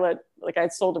pilot, like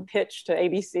I'd sold a pitch to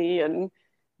ABC, and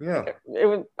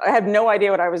I had no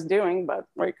idea what I was doing, but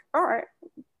like, all right.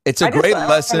 It's a great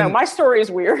lesson. My story is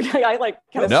weird. I like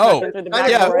kind of stuck into the back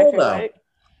door.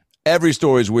 Every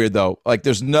story is weird though. Like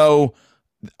there's no,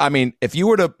 I mean, if you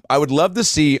were to, I would love to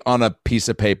see on a piece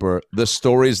of paper the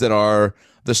stories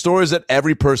that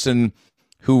every person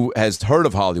who has heard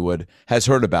of Hollywood has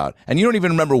heard about. And you don't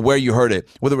even remember where you heard it,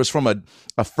 whether it was from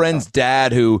a friend's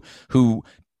dad who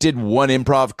did one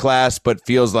improv class but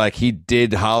feels like he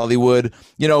did Hollywood,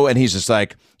 and he's just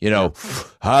like,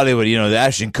 Hollywood, the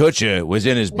Ashton Kutcher was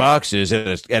in his boxes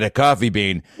at a coffee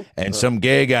bean and some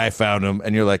gay guy found him.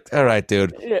 And you're like, all right,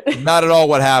 dude, not at all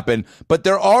what happened. But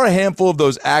there are a handful of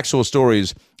those actual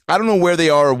stories. I don't know where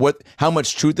they are or how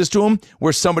much truth is to them,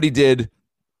 where somebody did,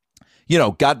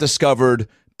 got discovered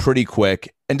pretty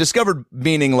quick, and discovered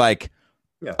meaning like,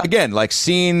 again, like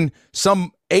seeing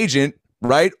some agent,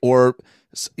 right? Or,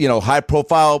 high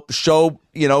profile show,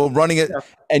 running it,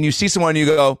 and you see someone and you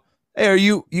go, hey,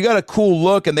 you got a cool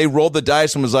look, and they rolled the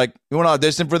dice and was like, you want to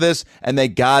audition for this? And they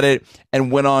got it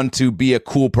and went on to be a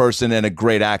cool person and a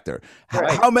great actor.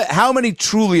 Right. How many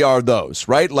truly are those,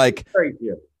 right? Like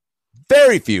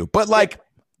very few, but like,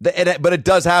 but it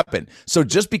does happen. So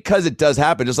just because it does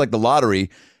happen, just like the lottery,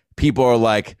 people are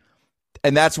like,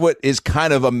 and that's what is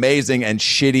kind of amazing and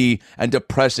shitty and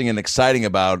depressing and exciting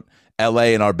about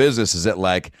LA and our business, is that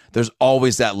like, there's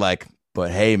always that like, but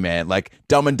hey man, like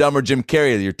Dumb and Dumber Jim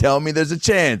Carrey, you're telling me there's a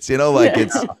chance,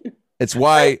 it's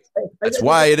why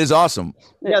it is awesome.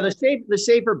 Yeah. The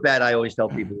safer bet I always tell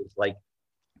people is like,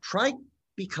 try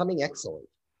becoming excellent.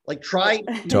 Like try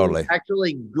totally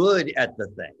actually good at the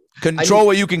thing. Control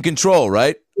what you can control,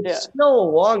 right? It's still a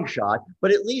long shot,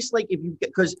 but at least like if you get,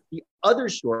 because the other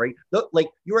story, like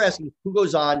you were asking who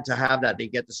goes on to have that, they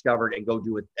get discovered and go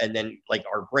do it and then like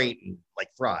are great and like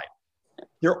thrive.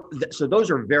 So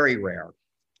those are very rare.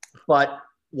 But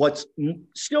what's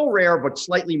still rare, but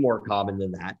slightly more common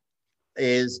than that,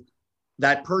 is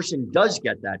that person does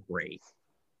get that great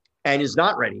and is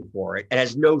not ready for it and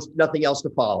has nothing else to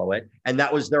follow it. And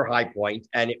that was their high point,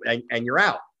 and you're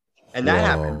out. And that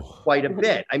happened quite a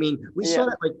bit. I mean, we saw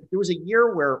that, like, there was a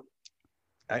year where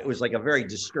it was like a very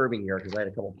disturbing year because I had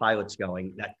a couple pilots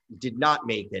going that did not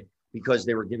make it because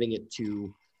they were giving it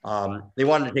to, they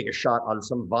wanted to take a shot on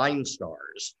some Vine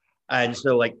stars. And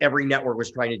so like every network was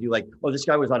trying to do like, oh, this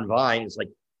guy was on Vine. It's like,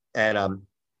 and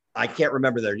I can't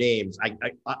remember their names.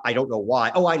 I don't know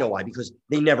why. Oh, I know why, because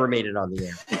they never made it on the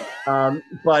air.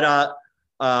 But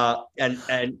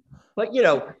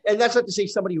and that's not to say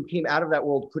somebody who came out of that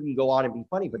world couldn't go on and be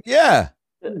funny, but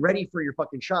ready for your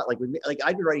fucking shot. Like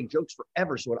I've been writing jokes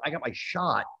forever. So when I got my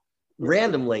shot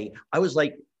randomly, I was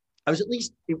at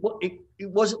least, it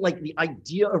wasn't like the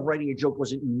idea of writing a joke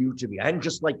wasn't new to me. I hadn't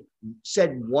just like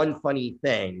said one funny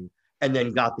thing and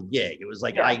then got the gig. It was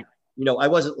like, I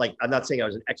wasn't like, I'm not saying I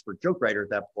was an expert joke writer at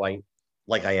that point,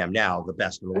 like I am now, the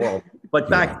best in the world. But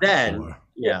back then,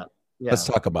 let's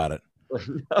talk about it.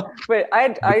 But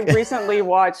I recently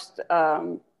watched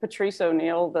Patrice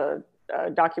O'Neill, the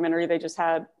documentary they just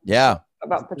had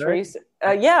about Patrice.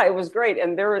 It was great.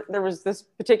 And there was this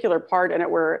particular part in it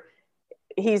where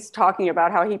he's talking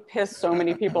about how he pissed so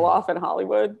many people off in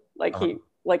Hollywood.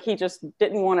 He just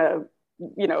didn't want to,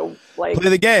 play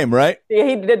the game, right?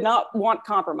 He did not want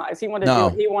compromise. He wanted to do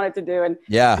what he wanted to do. And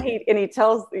he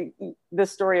tells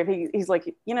this story of he's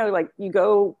like, you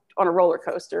go on a roller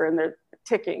coaster and they're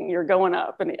ticking, you're going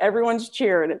up and everyone's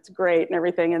cheering, it's great and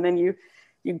everything. And then you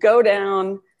go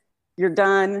down, you're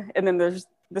done. And then there's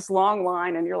this long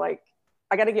line and you're like,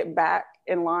 I got to get back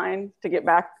in line to get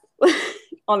back.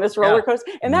 on this roller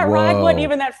coaster. And that ride wasn't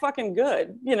even that fucking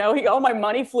good. You know, all my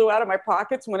money flew out of my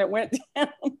pockets when it went down.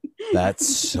 That's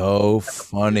so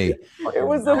funny. It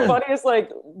was the funniest, like,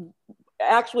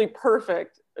 actually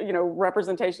perfect, you know,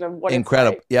 representation of what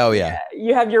incredible. It's like. Yeah, oh yeah.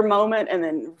 You have your moment and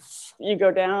then you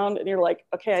go down and you're like,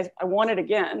 okay, I want it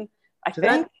again. I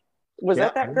think. Was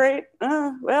that great?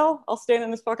 Well, I'll stand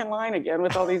in this fucking line again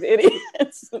with all these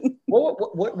idiots.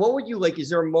 What would you like? Is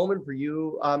there a moment for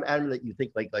you, Adam, that you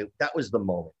think like that was the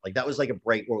moment? Like that was like a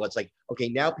break where it's like, okay,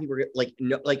 now people are like,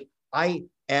 no, like I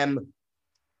am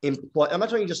employed. I'm not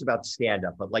talking just about stand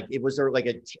up, but like, was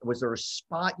there a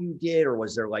spot you did, or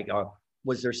was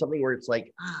there something where it's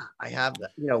like, I have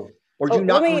that, you know, or do you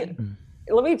not?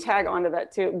 Let me tag onto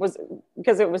that too.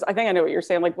 I think I know what you're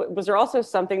saying. Like, was there also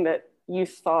something that you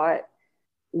thought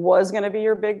was going to be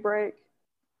your big break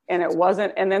and it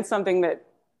wasn't, and then something that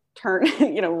turned,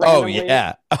 you know, randomly?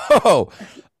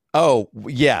 Oh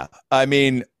yeah. I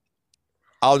mean,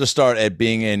 I'll just start at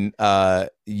being in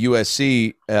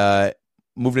USC,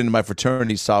 moved into my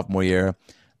fraternity sophomore year.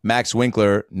 Max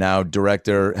Winkler, now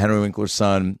director, Henry Winkler's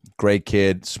son, great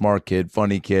kid, smart kid,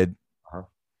 funny kid.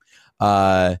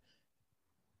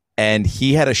 And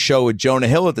he had a show with Jonah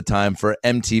Hill at the time for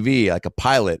MTV, like a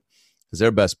pilot, because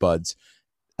they're best buds,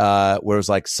 where it was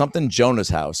like something Jonah's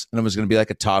House, and it was going to be like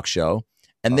a talk show.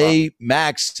 And I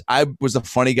was the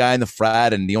funny guy in the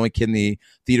frat and the only kid in the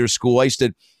theater school. I used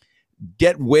to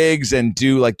get wigs and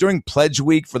do, like, during pledge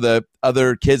week for the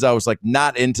other kids, I was like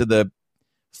not into the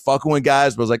fucking with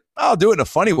guys, but I was like, I'll do it in a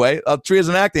funny way. I'll treat it as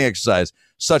an acting exercise.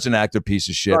 Such an actor piece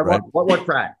of shit, right? What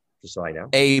frat? Just so I know.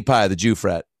 AE Pi, the Jew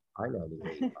frat. I know the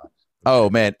AE Pi.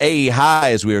 Oh, man. AE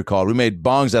High, as we were called. We made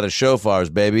bongs out of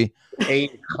shofars, baby.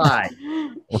 AE High.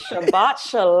 Shabbat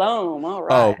shalom. All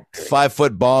right. Oh,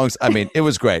 5-foot bongs. I mean, it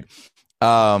was great.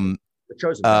 The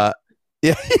chosen.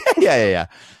 Yeah.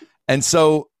 And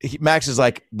so Max is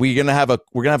like, we're gonna have a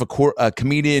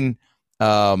comedian,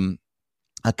 a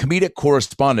comedic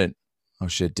correspondent. Oh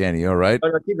shit, Danny, you all right?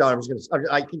 No, keep going.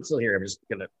 I can still hear you. I'm just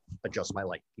gonna adjust my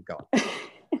light. Keep going.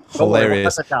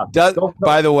 Hilarious.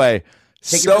 By the way,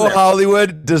 So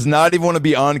Hollywood does not even want to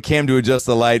be on cam to adjust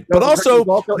the light, but also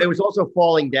it was also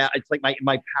falling down. It's like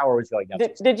my power was going down.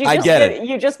 Did you? Just get it.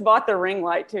 You just bought the ring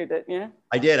light too, didn't you?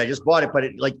 I did. I just bought it, but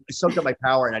it like soaked up my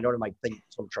power, and I know my thing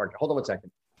so charged. Hold on 1 second.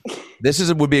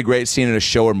 This would be a great scene in a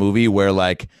show or movie where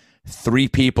like 3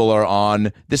 people are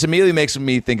on. This immediately makes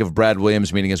me think of Brad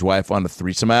Williams meeting his wife on the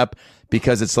threesome app,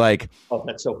 because it's like, oh,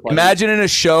 that's so funny. Imagine in a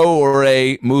show or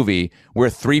a movie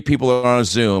where 3 people are on a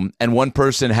Zoom and one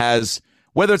person has,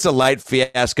 whether it's a light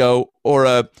fiasco or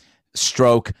a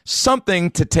stroke, something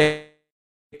to take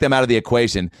them out of the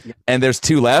equation, and there's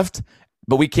 2 left,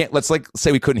 but we can't. Let's like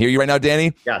say we couldn't hear you right now,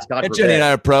 Danny. Yes, God forbid. Jenny and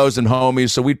I are pros and homies,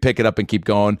 so we'd pick it up and keep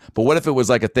going. But what if it was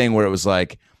like a thing where it was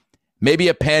like maybe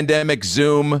a pandemic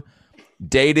Zoom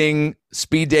dating,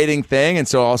 speed dating thing, and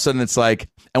so all of a sudden it's like,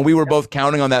 and we were both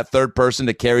counting on that third person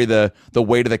to carry the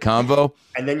weight of the convo,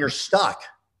 and then you're stuck,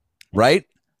 right?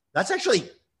 That's actually.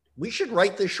 We should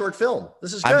write this short film.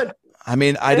 This is good. I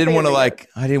mean, I didn't want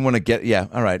to get. Yeah,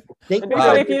 all right.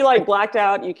 If you like blacked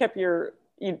out, you kept you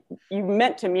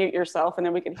meant to mute yourself, and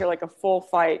then we could hear like a full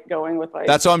fight going with like.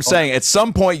 That's what I'm saying. At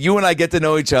some point, you and I get to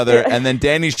know each other, and then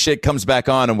Danny's shit comes back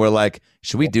on, and we're like,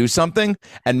 should we do something?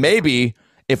 And maybe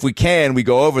if we can, we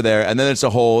go over there, and then it's a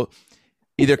whole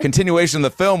either continuation of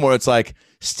the film where it's like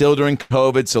still during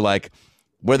COVID, so like.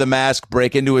 Wear the mask,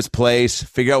 break into his place,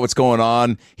 figure out what's going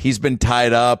on. He's been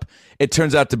tied up. It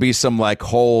turns out to be some like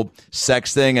whole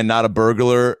sex thing and not a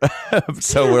burglar.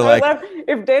 So we're like,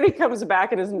 if Danny comes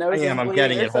back and his nose is bleeding, I'm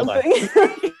getting it. Hold on.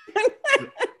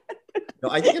 No,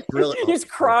 I think it's really. He's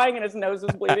crying and his nose is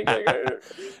bleeding.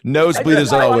 Nosebleed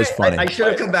is always funny. I should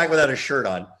have come back without a shirt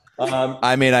on.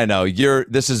 I mean, I know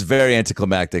this is very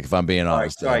anticlimactic. If I'm being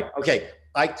honest. Sorry. Okay.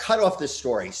 I cut off this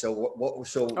story, so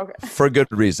okay. For good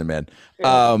reason, man.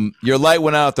 Your light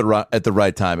went out at the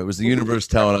right time. It was the universe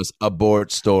telling us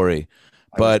abort story,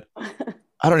 but I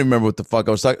don't even remember what the fuck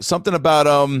I was talking. Something about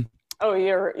Oh,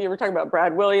 you were talking about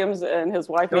Brad Williams and his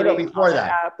wife. No, before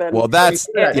that. Well, that's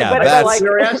that's. Like,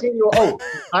 you're asking you. Oh,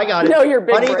 I got it. No, you're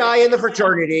big. Funny guy in the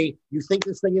fraternity. You think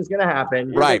this thing is going to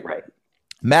happen? Right.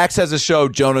 Max has a show,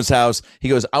 Jonah's House. He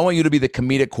goes, I want you to be the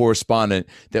comedic correspondent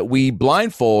that we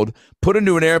blindfold, put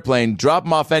into an airplane, drop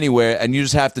him off anywhere, and you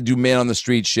just have to do man on the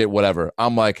street shit, whatever.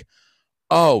 I'm like,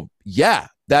 oh, yeah.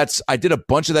 I did a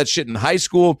bunch of that shit in high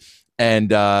school, and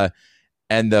the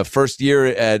first year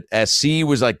at SC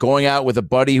was like going out with a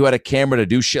buddy who had a camera to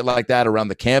do shit like that around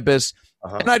the campus.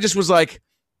 And I just was like,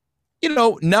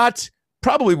 wasn't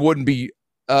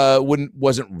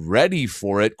ready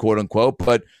for it, quote unquote,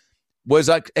 but was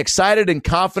like excited and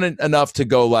confident enough to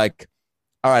go like,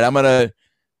 all right,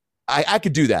 I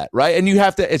could do that, right? And you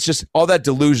have to, it's just all that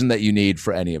delusion that you need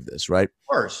for any of this, right? Of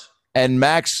course. And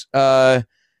Max, and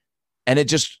it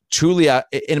just truly,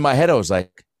 in my head, I was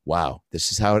like, wow,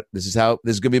 this is going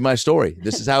to be my story.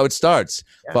 This is how it starts.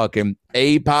 Yeah. Fucking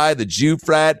A-Pie, the Jew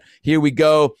frat. Here we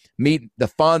go. Meet the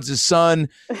Fonz's son,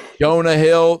 Jonah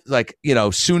Hill, like, you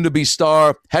know, soon to be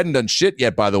star. Hadn't done shit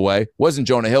yet, by the way. Wasn't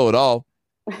Jonah Hill at all.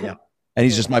 Yeah. And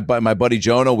he's just my buddy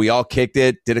Jonah. We all kicked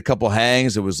it, did a couple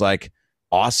hangs. It was like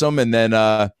awesome. And then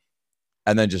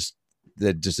just,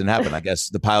 that just didn't happen. I guess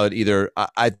the pilot either,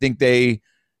 I think they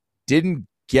didn't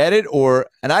get it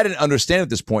and I didn't understand at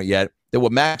this point yet that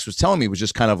what Max was telling me was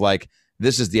just kind of like,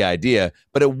 this is the idea,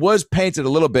 but it was painted a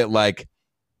little bit like,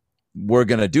 we're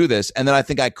going to do this. And then I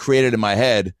think I created in my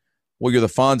head, well, you're the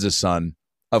Fonz's son.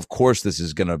 Of course, this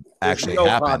is going to actually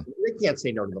happen. They can't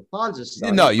say no to the Fonz's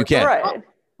son. No, you can't. Right.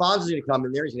 Fonz is going to come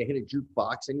in there. He's going to hit a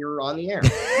jukebox and you're on the air.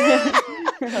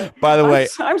 By the way,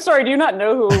 I'm sorry. Do you not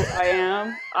know who I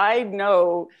am? I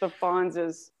know the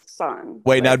Fonz's son.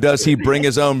 Wait, now does he bring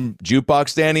his own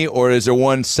jukebox, Danny, or is there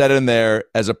one set in there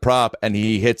as a prop and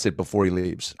he hits it before he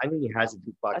leaves? I think he has a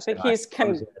jukebox. I think he's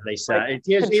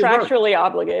contractually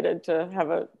obligated to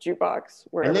have a jukebox.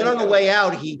 And then on the way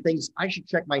out, he thinks, I should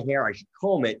check my hair. I should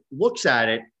comb it. Looks at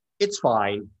it. It's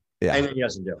fine. Yeah. And then he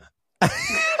doesn't do it.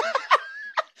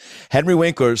 Henry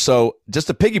Winkler. So just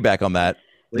to piggyback on that,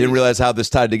 didn't realize how this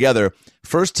tied together.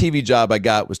 First TV job I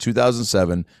got was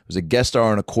 2007. It was a guest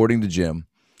star on According to Jim.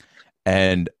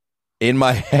 And in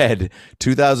my head,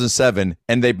 2007,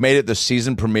 and they made it the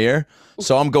season premiere.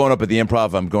 So I'm going up at the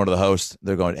Improv. I'm going to the host.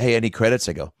 They're going, hey, any credits?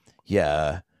 I go,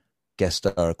 yeah, guest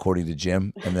star According to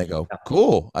Jim. And they go,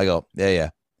 cool. I go, yeah,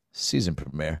 season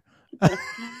premiere.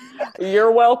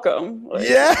 You're welcome.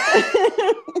 Yeah.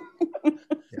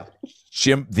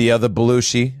 Jim, the other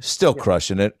Belushi, still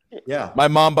crushing it. Yeah. My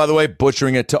mom, by the way,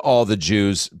 butchering it to all the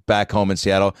Jews back home in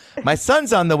Seattle. My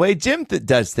son's on the way Jim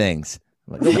does things.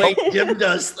 The way Jim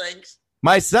does things.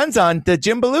 My son's on the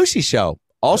Jim Belushi show.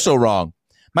 Also wrong.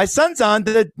 My son's on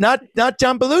the not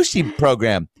John Belushi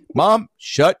program. Mom,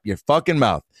 shut your fucking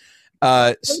mouth.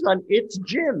 It's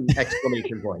Jim!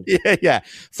 Exclamation point. Yeah.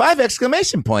 5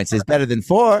 exclamation points is better than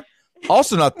 4.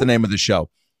 Also not the name of the show.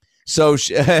 So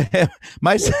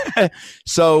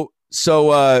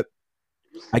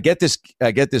I get this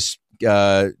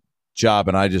job,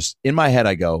 and I just, in my head,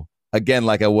 I go, again,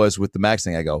 like I was with the Max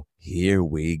thing, I go, here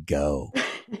we go.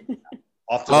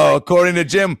 According to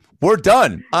Jim, we're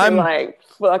done. I'm like,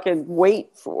 fucking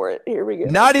wait for it. Here we go.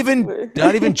 Not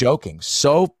even joking.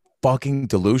 So fucking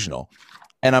delusional.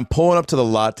 And I'm pulling up to the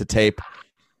lot to tape,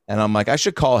 and I'm like, I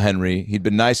should call Henry. He'd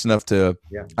been nice enough to.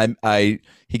 Yeah.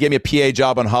 He gave me a PA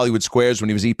job on Hollywood Squares when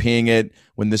he was EPing it.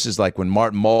 When this is like when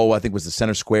Martin Mull, I think, was the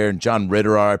center square, and John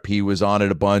Ritter, RP, was on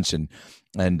it a bunch, and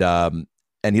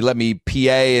he let me PA,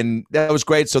 and that was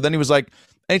great. So then he was like,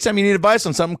 anytime you need advice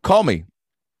on something, call me.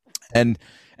 And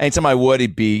anytime I would,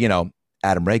 he'd be,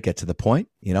 Adam Ray, get to the point,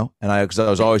 and because I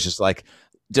was always just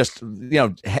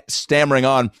stammering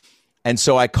on. And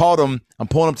so I called him. I'm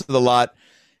pulling him to the lot,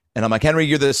 and I'm like, Henry,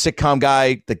 you're the sitcom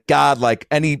guy, the god. Like,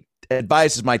 any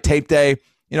advice is my tape day.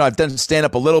 I've done stand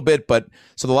up a little bit, but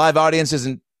so the live audience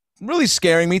isn't really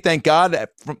scaring me, thank God,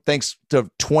 thanks to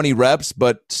 20 reps.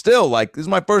 But still, like, this is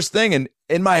my first thing, and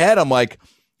in my head, I'm like,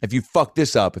 if you fuck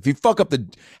this up, if you fuck up the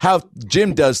How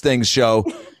Jim Does Things show,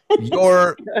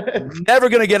 you're never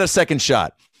gonna get a second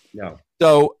shot. No.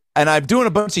 So. And I'm doing a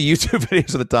bunch of YouTube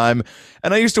videos at the time,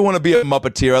 and I used to want to be a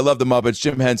Muppeteer. I love the Muppets.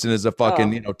 Jim Henson is a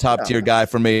fucking top tier guy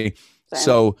for me.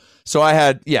 Same. So I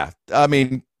had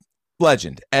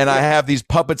legend, and I have these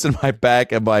puppets in my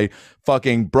back and my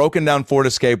fucking broken down Ford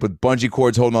Escape with bungee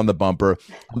cords holding on the bumper.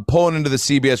 I'm pulling into the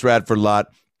CBS Radford lot.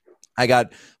 I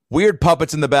got weird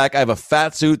puppets in the back. I have a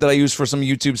fat suit that I use for some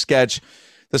YouTube sketch.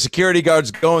 The security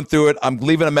guard's going through it. I'm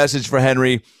leaving a message for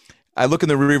Henry. I look in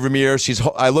the rearview mirror.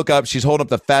 I look up. She's holding up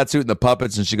the fat suit and the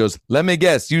puppets, and she goes, "Let me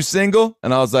guess, you single?"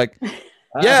 And I was like,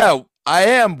 "Yeah, I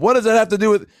am." What does that have to do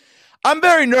with? I'm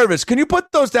very nervous. Can you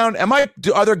put those down?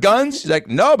 Are there guns? She's like,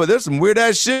 "No, but there's some weird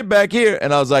ass shit back here."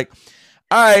 And I was like,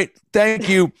 "All right, thank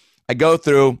you." I go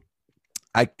through.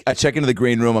 I check into the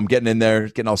green room. I'm getting in there,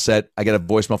 getting all set. I get a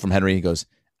voicemail from Henry. He goes,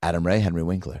 "Adam Ray, Henry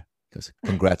Winkler." He goes,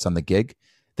 "Congrats on the gig.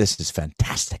 This is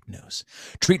fantastic news.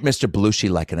 Treat Mr. Belushi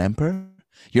like an emperor.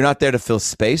 You're not there to fill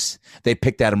space. They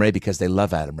picked Adam Ray because they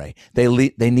love Adam Ray. They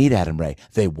need Adam Ray.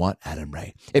 They want Adam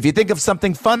Ray. If you think of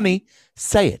something funny,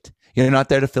 say it. You're not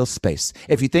there to fill space.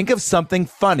 If you think of something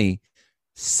funny,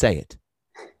 say it.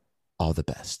 All the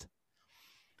best."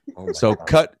 So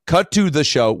cut to the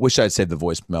show. Wish I'd saved the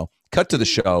voicemail. Cut to the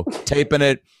show, taping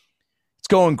it. It's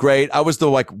going great. I was the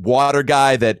like water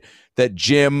guy that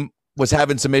Jim was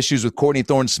having some issues with Courtney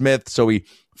Thorne Smith, so he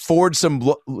forwarded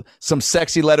some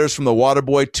sexy letters from the water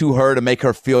boy to her to make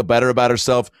her feel better about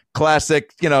herself.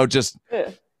 Classic, just.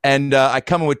 Yeah. And I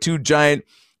come in with 2 giant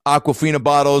Aquafina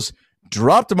bottles,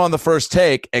 dropped them on the first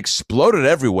take, exploded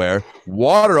everywhere,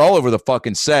 water all over the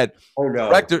fucking set. Oh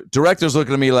no! Director's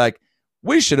looking at me like,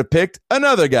 we should have picked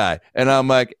another guy. And I'm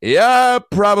like, yeah,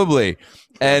 probably.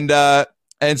 And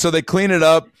so they clean it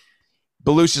up.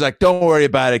 Belushi's like, don't worry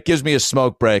about it. Gives me a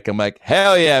smoke break. I'm like,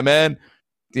 hell yeah, man.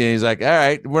 And he's like, all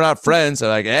right, we're not friends. I'm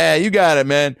like, yeah, you got it,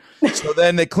 man. So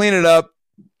then they clean it up.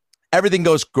 Everything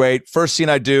goes great. First scene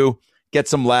I do, get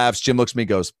some laughs. Jim looks at me,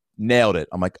 goes, nailed it.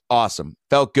 I'm like, awesome.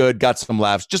 Felt good. Got some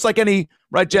laughs. Just like any,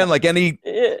 right, Jen? Like any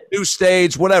new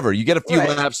stage, whatever. You get a few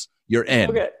laughs, you're in.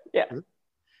 Okay. Yeah.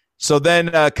 So then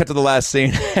cut to the last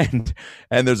scene,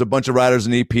 and there's a bunch of writers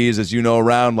and EPs, as you know,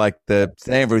 around like the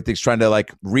thing. Everything's trying to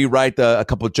like rewrite a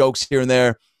couple of jokes here and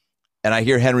there. And I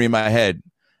hear Henry in my head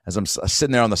as I'm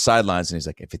sitting there on the sidelines, and he's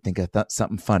like, if you think I thought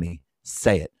something funny,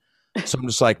 say it. So I'm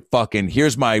just like, fucking,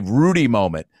 here's my Rudy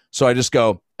moment. So I just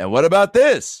go, and what about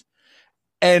this?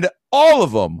 And all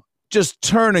of them just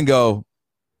turn and go,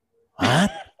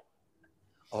 what?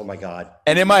 Oh my God.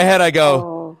 And in my head, I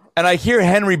go, and I hear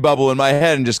Henry bubble in my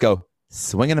head and just go,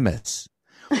 swing and a miss.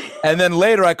 And then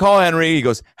later I call Henry. He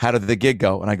goes, how did the gig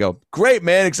go? And I go, great,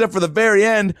 man, except for the very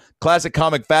end. Classic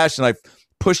comic fashion. I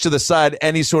push to the side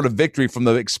any sort of victory from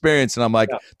the experience. And I'm like,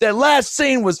 that last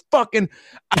scene was fucking,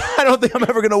 I don't think I'm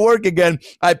ever going to work again.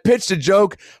 I pitched a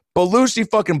joke. Belushi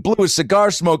fucking blew a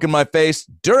cigar smoke in my face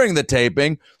during the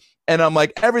taping. And I'm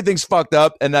like, everything's fucked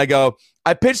up. And I go,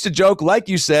 I pitched a joke like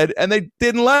you said, and they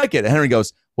didn't like it. And Henry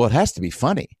goes, well, it has to be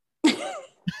funny.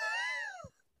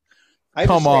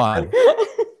 Come on.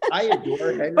 I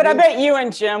adore Henry. But I bet you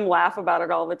and Jim laugh about it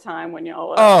all the time when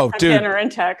y'all have dinner and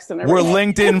text and everything. We're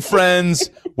LinkedIn friends.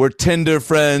 We're Tinder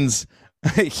friends.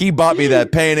 He bought me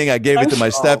that painting. I gave it to my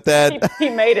stepdad. He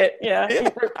made it. Yeah.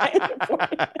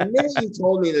 The minute you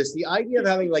told me this, the idea of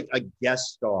having like a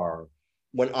guest star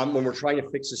when we're trying to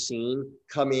fix a scene,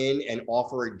 come in and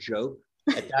offer a joke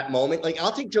at that moment. Like,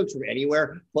 I'll take jokes from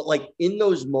anywhere, but like in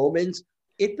those moments,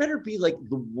 it better be like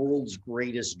the world's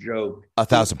greatest joke.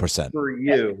 1,000% for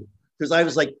you. Because I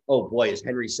was like, oh boy, is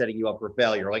Henry setting you up for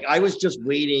failure? Like, I was just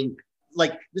waiting.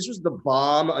 Like, this was the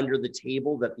bomb under the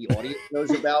table that the audience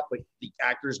knows about, but the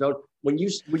actors don't. When you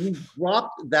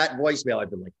dropped that voicemail,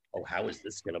 I've been like, oh, how is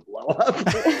this going to blow up?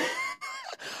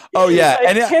 Oh, yeah.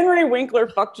 Like, and Henry Winkler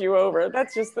fucked you over.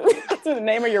 That's just that's the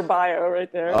name of your bio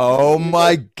right there. Oh,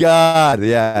 my God.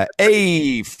 Yeah.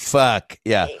 Hey, fuck.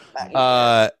 Yeah.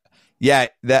 Yeah.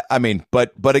 That, I mean,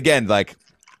 but again, like,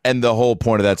 and the whole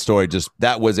point of that story, just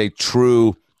that was a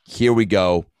true, here we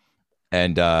go.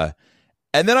 And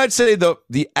then I'd say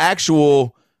the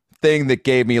actual thing that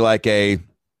gave me like a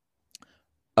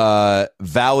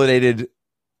validated,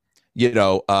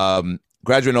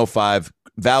 graduate in 05,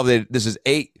 validated. This is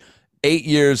eight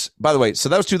years. By the way, so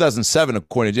that was 2007,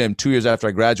 according to Jim, 2 years after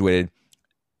I graduated.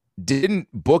 Didn't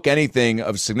book anything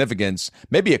of significance.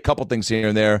 Maybe a couple things here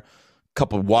and there. A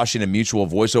couple of Washington Mutual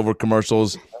voiceover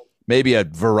commercials. Maybe a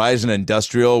Verizon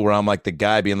Industrial where I'm like the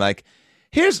guy being like,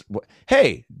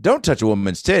 hey, don't touch a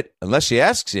woman's tit unless she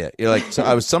asks you. You're like, so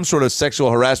I was some sort of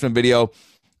sexual harassment video.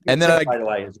 And then by the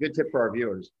way, it's a good tip for our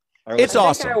viewers. It's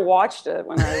awesome. I watched it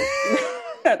when I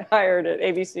got hired at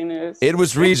ABC News. It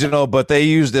was regional, but they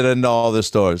used it in all the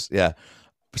stores. Yeah.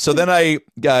 So then I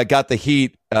got the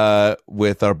heat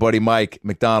with our buddy Mike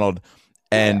McDonald.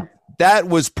 And that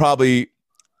was probably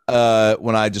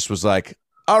when I just was like,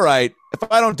 all right,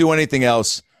 if I don't do anything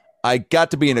else, I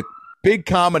got to be in a big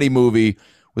comedy movie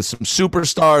with some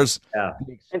superstars. Yeah.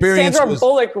 And Sandra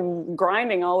Bullock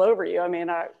grinding all over you. I mean,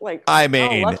 how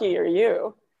lucky are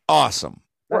you? Awesome.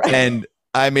 Right. And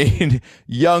I mean,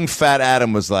 young fat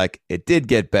Adam was like, it did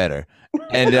get better.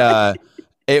 And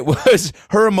it was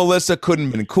her and Melissa couldn't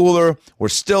have been cooler. We're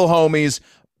still homies.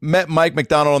 Met Mike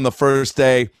McDonald on the first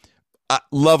day. I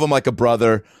love him like a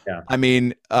brother. Yeah. I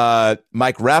mean,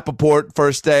 Mike Rappaport,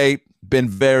 first day, been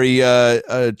very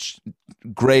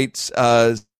great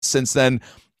since then.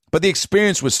 But the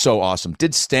experience was so awesome.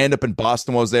 Did stand up in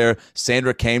Boston while I was there.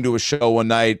 Sandra came to a show one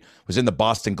night, was in the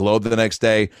Boston Globe the next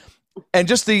day. And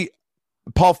just the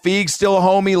Paul Feig, still a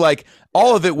homie. Like,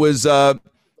 all of it was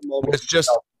just.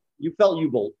 You felt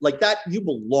you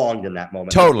belonged in that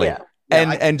moment. Totally. Yeah.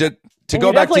 And to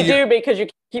go back to you definitely do, because you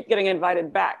keep getting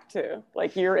invited back too.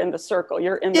 Like, you're in the circle.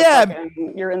 You're in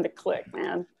the you're in the clique,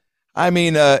 man. I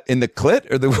mean, in the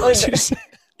clit or the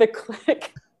the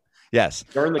clique. Yes.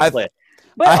 During the clip.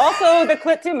 But also the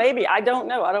clit too, maybe. I don't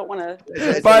know. I don't want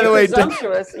to. By the way,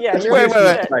 presumptuous. Yeah.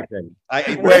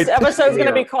 wait. This episode's going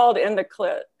to be called "In the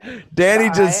Clit." Danny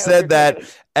just said that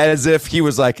as if he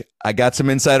was like, "I got some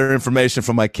insider information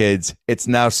from my kids. It's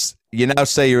now you now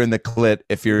say you're in the clit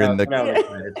if you're in the." No,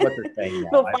 it's what they're saying now.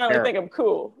 They'll finally think I'm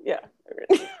cool. Yeah.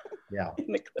 Yeah.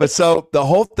 But so the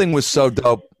whole thing was so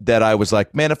dope that I was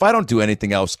like, man, if I don't do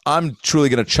anything else, I'm truly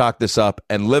going to chalk this up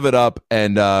and live it up.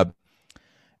 And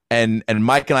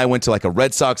Mike and I went to like a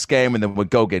Red Sox game, and then we'd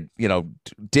go get,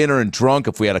 dinner and drunk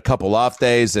if we had a couple off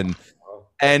days.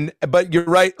 But you're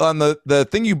right on the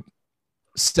thing you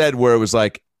said where it was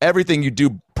like everything you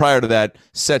do prior to that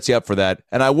sets you up for that.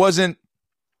 And I wasn't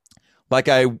like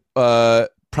I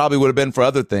probably would have been for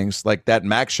other things like that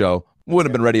Mac show. Wouldn't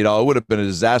have been ready at all. It would have been a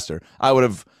disaster. I would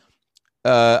have.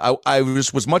 I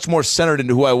was much more centered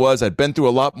into who I was. I'd been through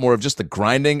a lot more of just the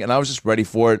grinding, and I was just ready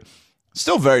for it.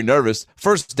 Still very nervous.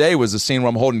 First day was the scene where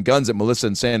I'm holding guns at Melissa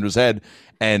and Sandra's head,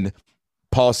 and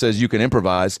Paul says you can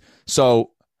improvise.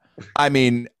 So, I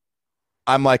mean,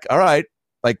 I'm like, all right,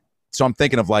 so I'm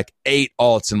thinking of like 8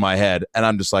 alts in my head, and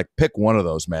I'm just like, pick one of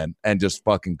those, man, and just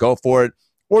fucking go for it,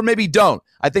 or maybe don't.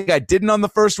 I think I didn't on the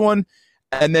first one.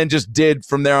 And then just did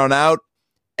from there on out.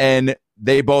 And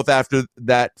they both, after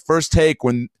that first take,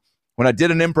 when I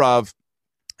did an improv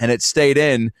and it stayed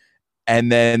in, and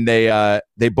then they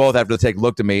both after the take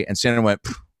looked at me, and Sandra went,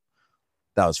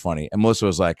 that was funny. And Melissa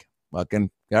was like, fucking,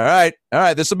 all right,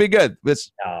 this will be good. This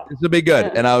will be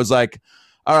good. And I was like,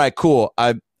 all right, cool.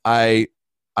 I'm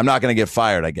not going to get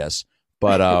fired, I guess.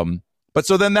 But but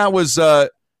so then that was and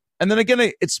then again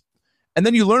and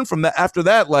then you learn from that after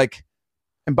that, like.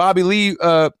 And Bobby Lee,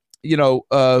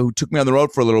 who took me on the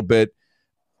road for a little bit,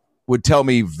 would tell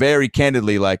me very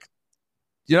candidly, like,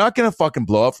 you're not going to fucking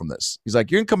blow up from this. He's like,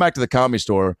 you're going to come back to the Comedy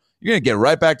Store. You're going to get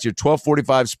right back to your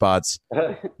 12:45 spots.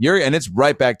 And it's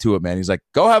right back to it, man. He's like,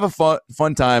 go have a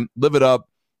fun time, live it up,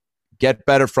 get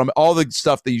better from it, all the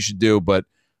stuff that you should do. But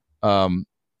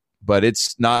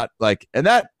it's not like, and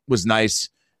that was nice,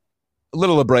 a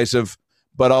little abrasive,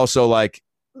 but also like,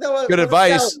 good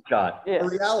advice. A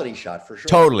reality shot for sure.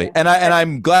 Totally. And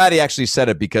I'm glad he actually said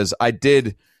it, because I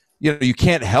did, you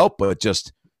can't help but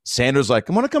just, Sandra's like,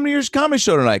 I want to come to your comedy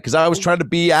show tonight, because I was trying to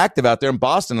be active out there in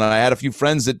Boston, and I had a few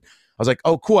friends that I was like,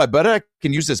 oh, cool, I bet I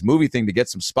can use this movie thing to get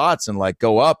some spots and like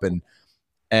go up.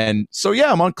 And so,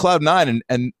 yeah, I'm on cloud 9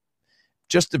 and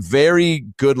just a very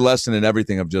good lesson in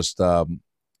everything of just,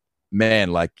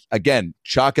 man, like, again,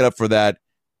 chalk it up for that,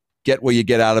 get what you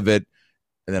get out of it.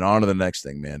 And then on to the next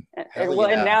thing, man. And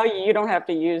now you don't have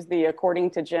to use the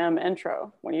according to Jim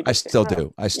intro when you. I still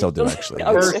do actually.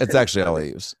 It's actually all I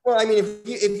use. Well, I mean,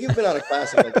 if you've been on a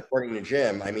class like according to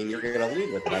Jim, I mean, you're going to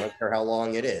lead with it. I don't care how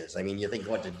long it is. I mean, you think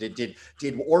what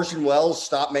did Orson Welles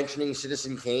stop mentioning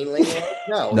Citizen Kane later?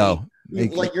 No.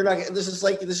 You're not. This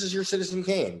is your Citizen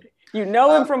Kane. You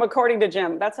know him from according to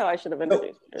Jim. That's how I should have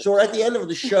introduced you. So we're at the end of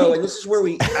the show, and this is where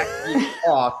we actually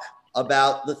talk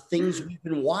about the things we've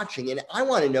been watching. And I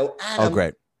want to know,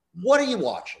 Adam, what are you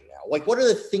watching now? Like, what are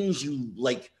the things you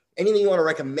like, anything you want to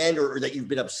recommend or that you've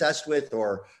been obsessed with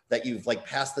or that you've like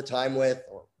passed the time with?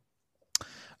 Or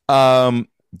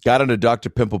got into Dr.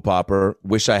 Pimple Popper.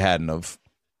 Wish I hadn't have.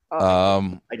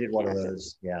 I did one of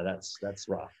those. Yeah, that's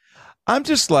rough. I'm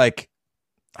just like,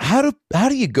 how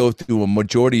do you go through a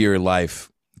majority of your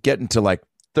life, getting to like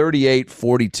 38,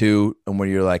 42, and when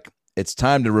you're like, it's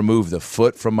time to remove the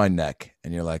foot from my neck.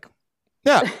 And you're like,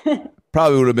 yeah,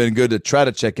 probably would have been good to try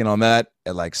to check in on that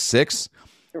at like 6.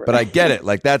 But I get it.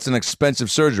 Like, that's an expensive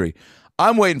surgery.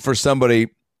 I'm waiting for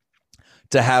somebody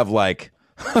to have like,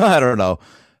 I don't know,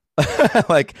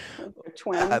 like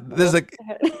there's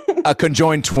a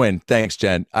conjoined twin. Thanks,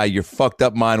 Jen. Your fucked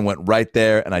up mind went right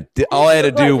there. And all I had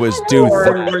to do was do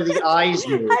where the eyes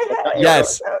move.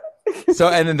 Yes. So,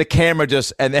 and then the camera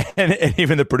just, and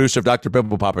even the producer of Dr.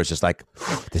 Pimple Popper is just like,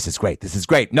 this is great. This is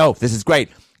great. No, this is great.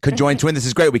 Conjoined twin. This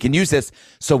is great. We can use this.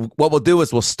 So what we'll do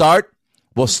is we'll start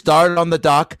on the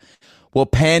dock. We'll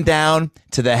pan down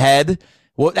to the head.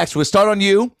 We'll start on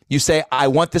you. You say, I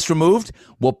want this removed.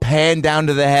 We'll pan down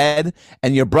to the head,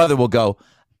 and your brother will go,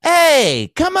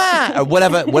 hey, come on, or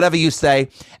whatever you say.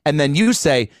 And then you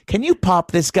say, can you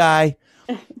pop this guy?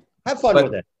 Have fun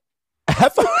with it.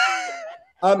 Have fun.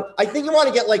 I think you want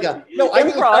to get like I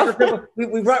think Dr. Pimple,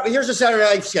 here's a Saturday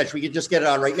Night sketch. We could just get it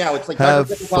on right now. It's like Have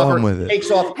Dr. Pimple Popper with it. Takes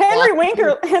off. Henry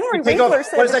Winkler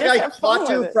said, what is that guy?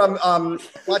 Klaatu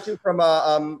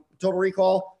from Total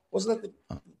Recall? Wasn't it?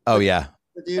 Yeah.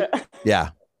 The dude?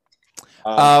 Yeah.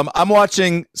 I'm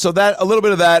watching. So that a little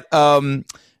bit of that.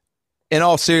 In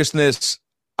all seriousness,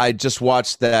 I just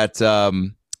watched that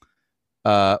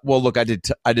Well, look, I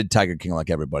did Tiger King like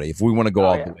everybody. If we want to go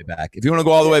all the way back, if you want to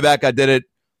go all the way back, I did it.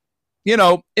 You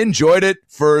know, enjoyed it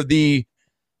for the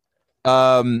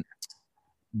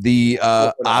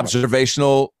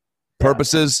observational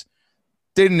purposes.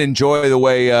 Didn't enjoy the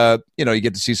way you know, you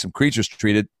get to see some creatures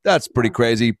treated. That's pretty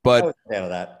crazy. But I was a fan of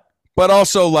that. But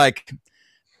also, like,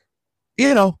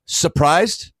 you know,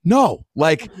 surprised? No.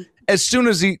 Like, as soon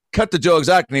as he cut to Joe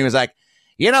Exotic, and he was like,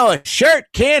 you know, a shirt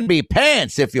can be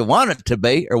pants if you want it to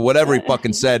be, or whatever he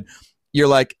fucking said. You're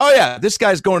like, oh yeah, this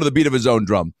guy's going to the beat of his own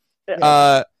drum.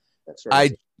 That's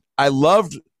right. I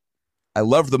loved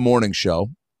the morning show,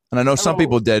 and I know some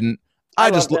people didn't.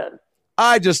 I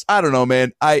don't know,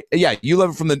 man. You love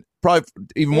it from the probably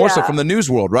even more so from the news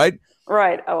world, right?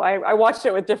 Right. Oh, I watched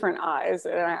it with different eyes,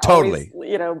 and I totally, always,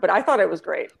 you know, but I thought it was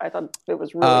great. I thought it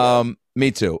was really good.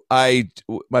 Me too. My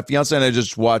fiance and I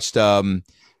just watched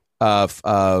what's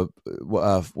the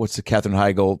Katherine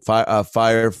Heigl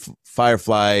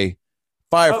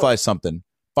Firefly something.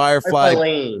 Firefly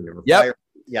Lane. Yep.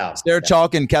 Sarah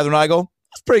Chalk and Katherine Heigl.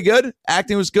 That's pretty good.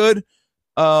 Acting was good.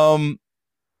 I'm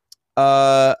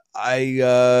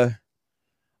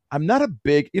not a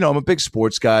big, I'm a big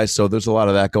sports guy, so there's a lot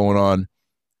of that going on.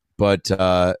 But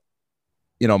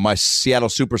my Seattle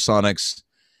Supersonics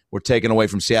were taken away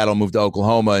from Seattle, moved to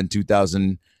Oklahoma in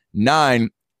 2009.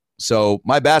 So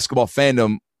my basketball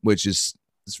fandom, which is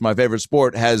my favorite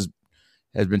sport, has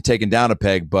been taken down a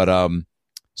peg. But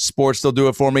sports still do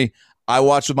it for me. I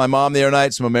watched with my mom the other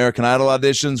night some American Idol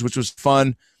auditions, which was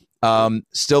fun.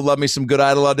 Still love me some good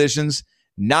Idol auditions.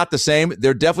 Not the same.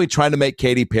 They're definitely trying to make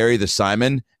Katy Perry the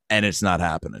Simon, and it's not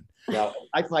happening. No,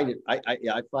 I find it.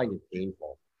 I find it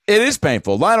painful. It is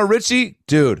painful. Lionel Richie,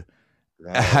 dude.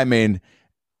 Right. I mean,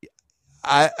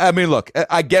 look,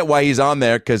 I get why he's on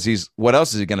there because what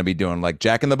else is he going to be doing? Like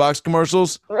Jack in the Box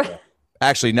commercials?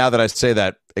 Actually, now that I say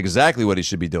that, exactly what he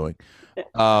should be doing.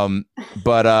 And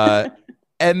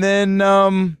then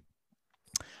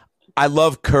I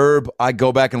love Curb. I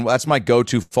go back and that's my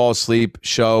go-to fall asleep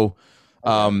show.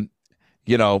 The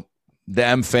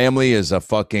M Family is a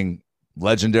fucking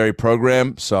legendary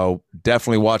program, so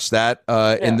definitely watch that.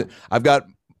 I've got,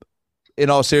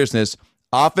 in all seriousness,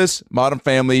 Office, Modern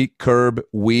Family, Curb,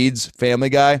 Weeds, Family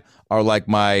Guy are like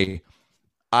I'm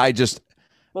tired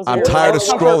of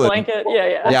scrolling.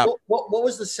 Yeah. What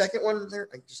was the second one there?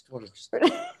 I just want to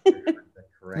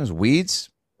it was Weeds.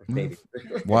 Maybe.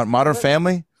 What, Modern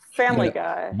Family? Family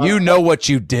Guy. You know what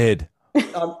you did.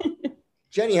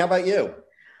 Jenny, how about you?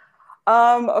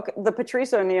 Okay, the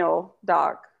Patrice O'Neal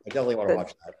doc. I definitely want to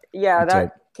watch that. Yeah,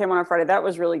 came on Friday. That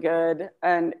was really good.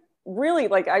 And really,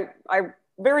 like, I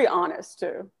very honest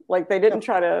too. Like, they didn't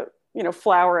try to,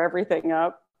 flower everything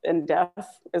up in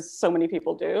death as so many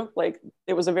people do. Like,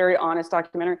 it was a very honest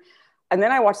documentary. And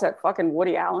then I watched that fucking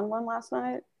Woody Allen one last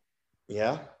night.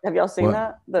 Yeah. Have y'all seen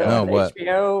that? The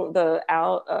HBO, the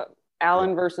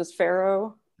Allen versus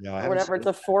Pharaoh. No, I or whatever. It's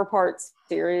a 4-part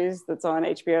series that's on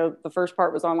HBO. The first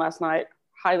part was on last night.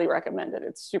 Highly recommended.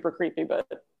 It's super creepy, but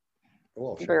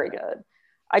very good.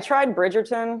 I tried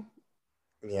Bridgerton.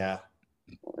 Yeah.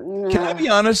 Can I be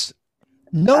honest?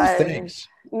 No thanks.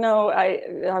 No,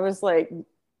 I was like,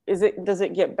 does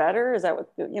it get better? Is that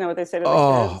what what they say to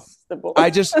the kids? The boy?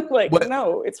 I just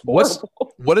no, it's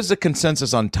horrible. What is the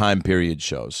consensus on time period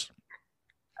shows?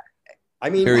 I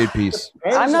mean, period piece.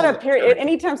 I'm not a period.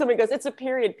 Anytime somebody goes, it's a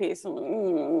period piece.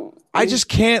 I just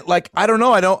can't. Like, I don't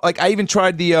know. I don't like. I even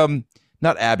tried the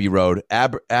not Abbey Road,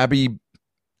 Abbey.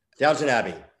 Downton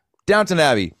Abbey. Downton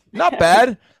Abbey. Not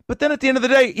bad. But then at the end of the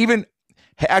day, even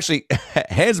actually,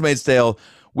 Handmaid's Tale,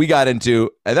 we got into,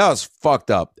 and that was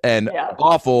fucked up and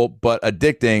awful, but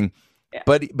addicting. Yeah.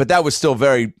 But that was still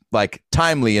very like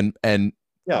timely and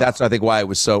that's I think why it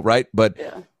was so right. But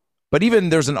even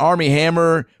there's an Army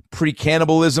Hammer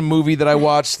pre-cannibalism movie that I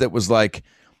watched that was like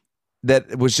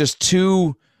just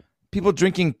two people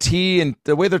drinking tea and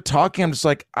the way they're talking. I'm just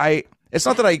like it's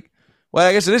not that I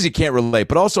guess it is you can't relate,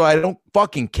 but also I don't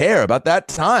fucking care about that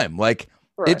time. Like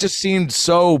it just seemed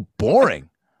so boring.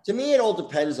 To me, it all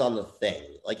depends on the thing.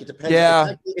 Like it depends.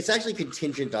 Yeah. It's actually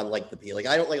contingent on like the like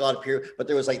I don't like a lot of period, but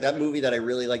there was like that movie that I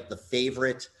really liked, The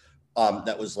Favorite.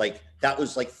 That was like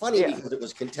funny because it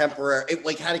was contemporary. It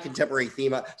like had a contemporary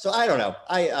theme. So I don't know.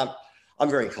 I'm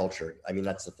very cultured. I mean,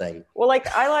 that's the thing. Well, like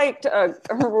I liked. I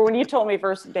remember when you told me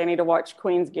first, Danny, to watch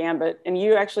Queen's Gambit, and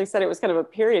you actually said it was kind of a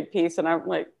period piece, and I'm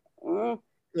like,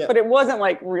 but it wasn't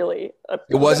like really.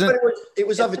 It wasn't. It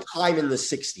was of a time in the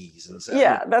 '60s, and so.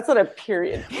 Yeah, that's not a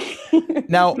period.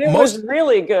 Now, it was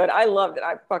really good. I loved it.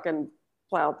 I fucking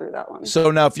plowed through that one.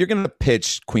 So now, if you're gonna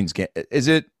pitch Queen's Gambit, is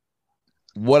it?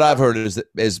 What I've heard is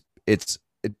it's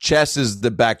chess is the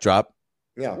backdrop,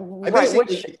 Yeah. Right,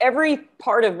 which every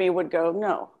part of me would go,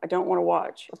 no, I don't want to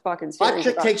watch a fucking series. Hot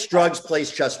chick takes drugs,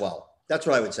 plays chess well. That's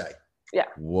what I would say. Yeah.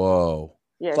 Whoa.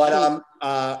 Yeah.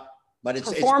 But it's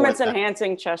performance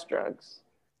enhancing chess drugs.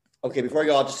 Okay, before I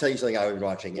go, I'll just tell you something I was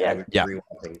watching. Yeah.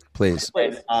 Please.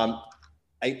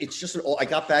 It's just I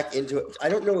got back into it. I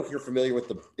don't know if you're familiar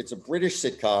with it's a British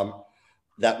sitcom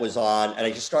that was on, and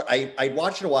I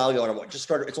watched it a while ago, and I just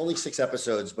started. It's only 6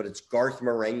 episodes, but it's Garth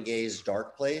Marenghi's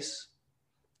Dark Place,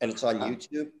 and it's on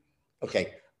YouTube.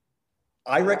 Okay,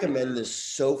 I recommend this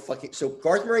so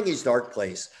Garth Marenghi's Dark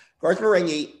Place. Garth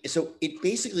Marenghi. So it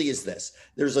basically is this: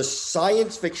 there's a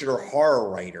science fiction or horror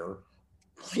writer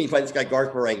played by this guy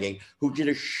Garth Marenghi who did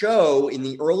a show in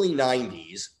the early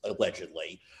 90s,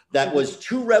 allegedly, that was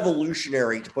too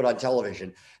revolutionary to put on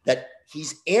television, that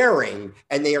he's airing,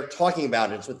 and they are talking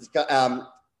about it. It's with this guy,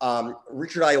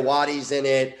 Richard Ayoade's in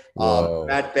it,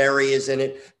 Matt Berry is in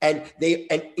it, and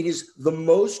it is the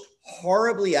most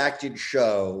horribly acted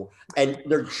show, and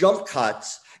they're jump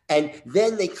cuts, and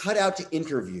then they cut out to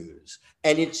interviews,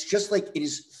 and it's just like it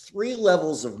is 3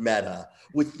 levels of meta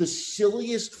with the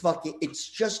silliest fucking. It's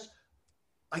just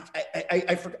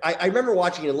I remember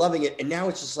watching it and loving it, and now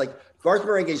it's just like Garth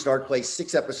Marenghi's Dark Place,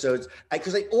 6 episodes.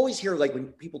 Because I always hear, like, when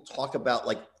people talk about,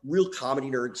 like, real comedy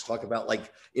nerds talk about,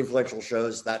 like, influential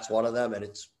shows, that's one of them, and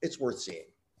it's worth seeing.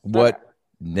 What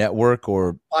network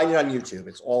or? Find it on YouTube.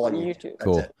 It's all on YouTube.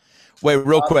 Cool. That's it. Wait,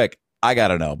 real quick. I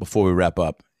gotta know before we wrap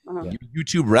up.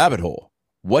 YouTube rabbit hole.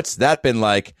 What's that been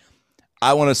like?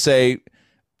 I want to say,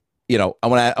 I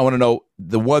want to know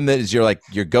the one that is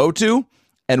your go-to,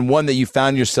 and one that you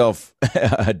found yourself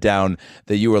down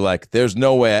that you were like, there's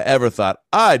no way I ever thought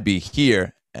I'd be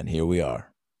here, and here we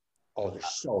are. Oh, there's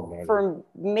so many. For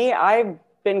me, I've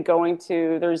been going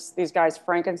to, there's these guys,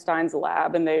 Frankenstein's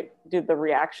Lab, and they do the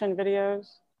reaction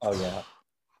videos. Oh, yeah.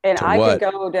 And I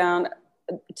can go down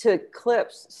to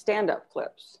clips, stand-up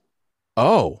clips.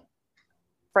 Oh.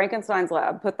 Frankenstein's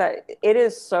Lab, put that. It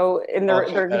is so, and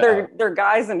they're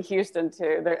guys in Houston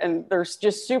too. They're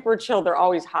just super chill. They're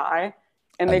always high,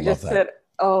 and they just sit.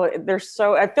 Oh, they're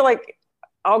so. I feel like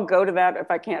I'll go to that if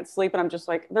I can't sleep, and I'm just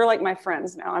like, they're like my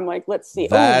friends now. I'm like, let's see.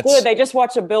 Oh, good. They just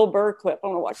watched a Bill Burr clip. I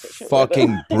want to watch that shit.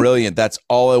 Fucking brilliant. That's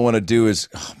all I want to do is,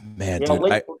 oh man, dude.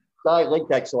 Link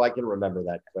that so I can remember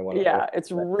that.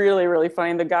 It's really, really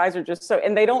funny. The guys are just so,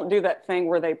 and they don't do that thing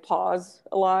where they pause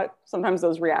a lot. Sometimes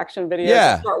those reaction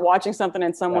videos, you start watching something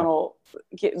and someone will,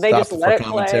 they just let it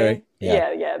play.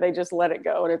 Yeah, they just let it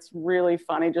go. And it's really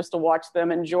funny just to watch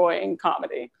them enjoying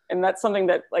comedy. And that's something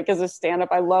that, like, as a stand-up,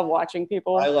 I love watching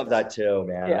people. I love that too,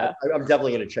 man. Yeah. I'm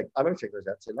definitely going to check. I'm going to check those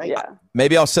out tonight. Yeah.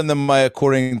 Maybe I'll send them my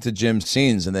According to Jim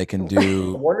scenes, and they can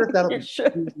do. I wonder if that'll be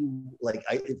like,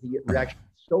 if the reaction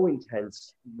so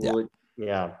intense.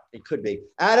 It could be.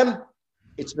 Adam,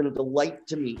 it's been a delight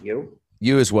to meet you.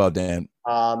 You as well, Dan.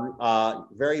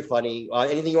 Very funny.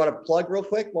 Anything you want to plug real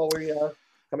quick while we're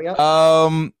coming up?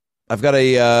 I've got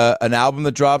an album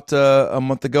that dropped a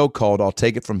month ago called "I'll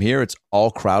Take It From Here." It's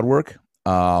all crowd work.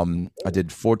 I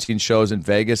did 14 shows in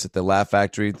Vegas at the Laugh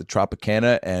Factory, the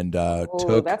Tropicana, and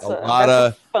took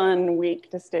a fun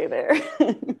week to stay there.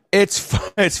 It's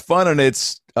fun, and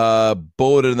it's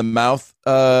bullet in the mouth.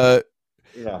 But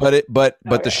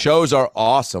the shows are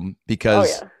awesome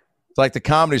because it's like the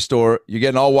Comedy Store. You're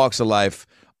getting all walks of life,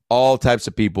 all types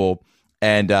of people,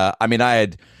 and I mean, I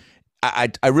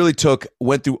really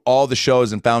went through all the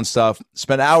shows and found stuff.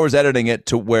 Spent hours editing it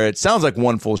to where it sounds like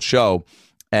one full show.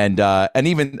 And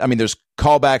even, I mean, there's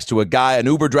callbacks to an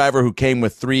Uber driver who came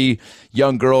with 3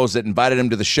 young girls that invited him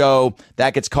to the show.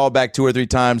 That gets called back 2 or 3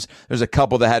 times. There's a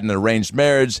couple that had an arranged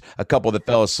marriage, a couple that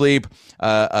fell asleep,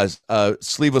 a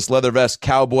sleeveless leather vest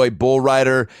cowboy bull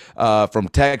rider from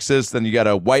Texas. Then you got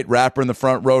a white rapper in the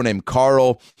front row named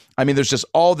Carl. I mean, there's just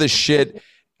all this shit.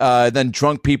 Then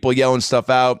drunk people yelling stuff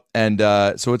out. And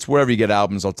so it's wherever you get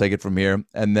albums, I'll take it from here.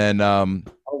 And then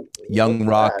Young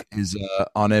Rock is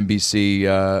on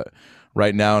NBC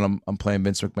right now, and I'm playing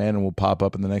Vince McMahon, and we'll pop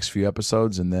up in the next few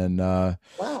episodes. And then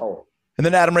And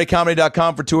then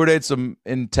AdamRayComedy.com for tour dates. I'm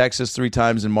in Texas 3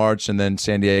 times in March, and then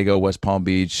San Diego, West Palm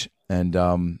Beach, and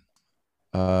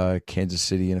Kansas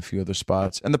City, and a few other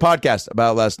spots. And the podcast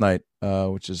about last night,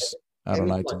 which is out on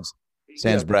iTunes.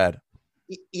 Sans Brad.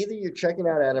 Either you're checking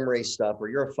out Adam Ray's stuff, or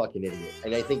you're a fucking idiot,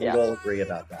 and I think we all agree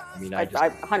about that. I mean, I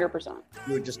 100%.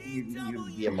 You would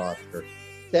you'd be a monster.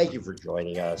 Thank you for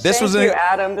joining us. Thank you,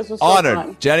 Adam. This was so honored.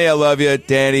 Fun. Jenny, I love you.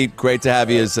 Danny, great to have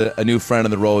you as a new friend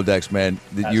in the Rolodex, man.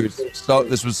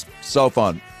 This was so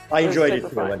fun. I enjoyed it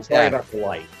too. I'm sorry about the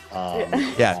light.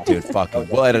 Yeah, dude. Fuck.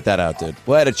 We'll edit that out, dude.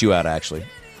 We'll edit you out, actually.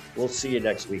 We'll see you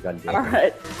next week on Game. All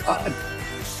right.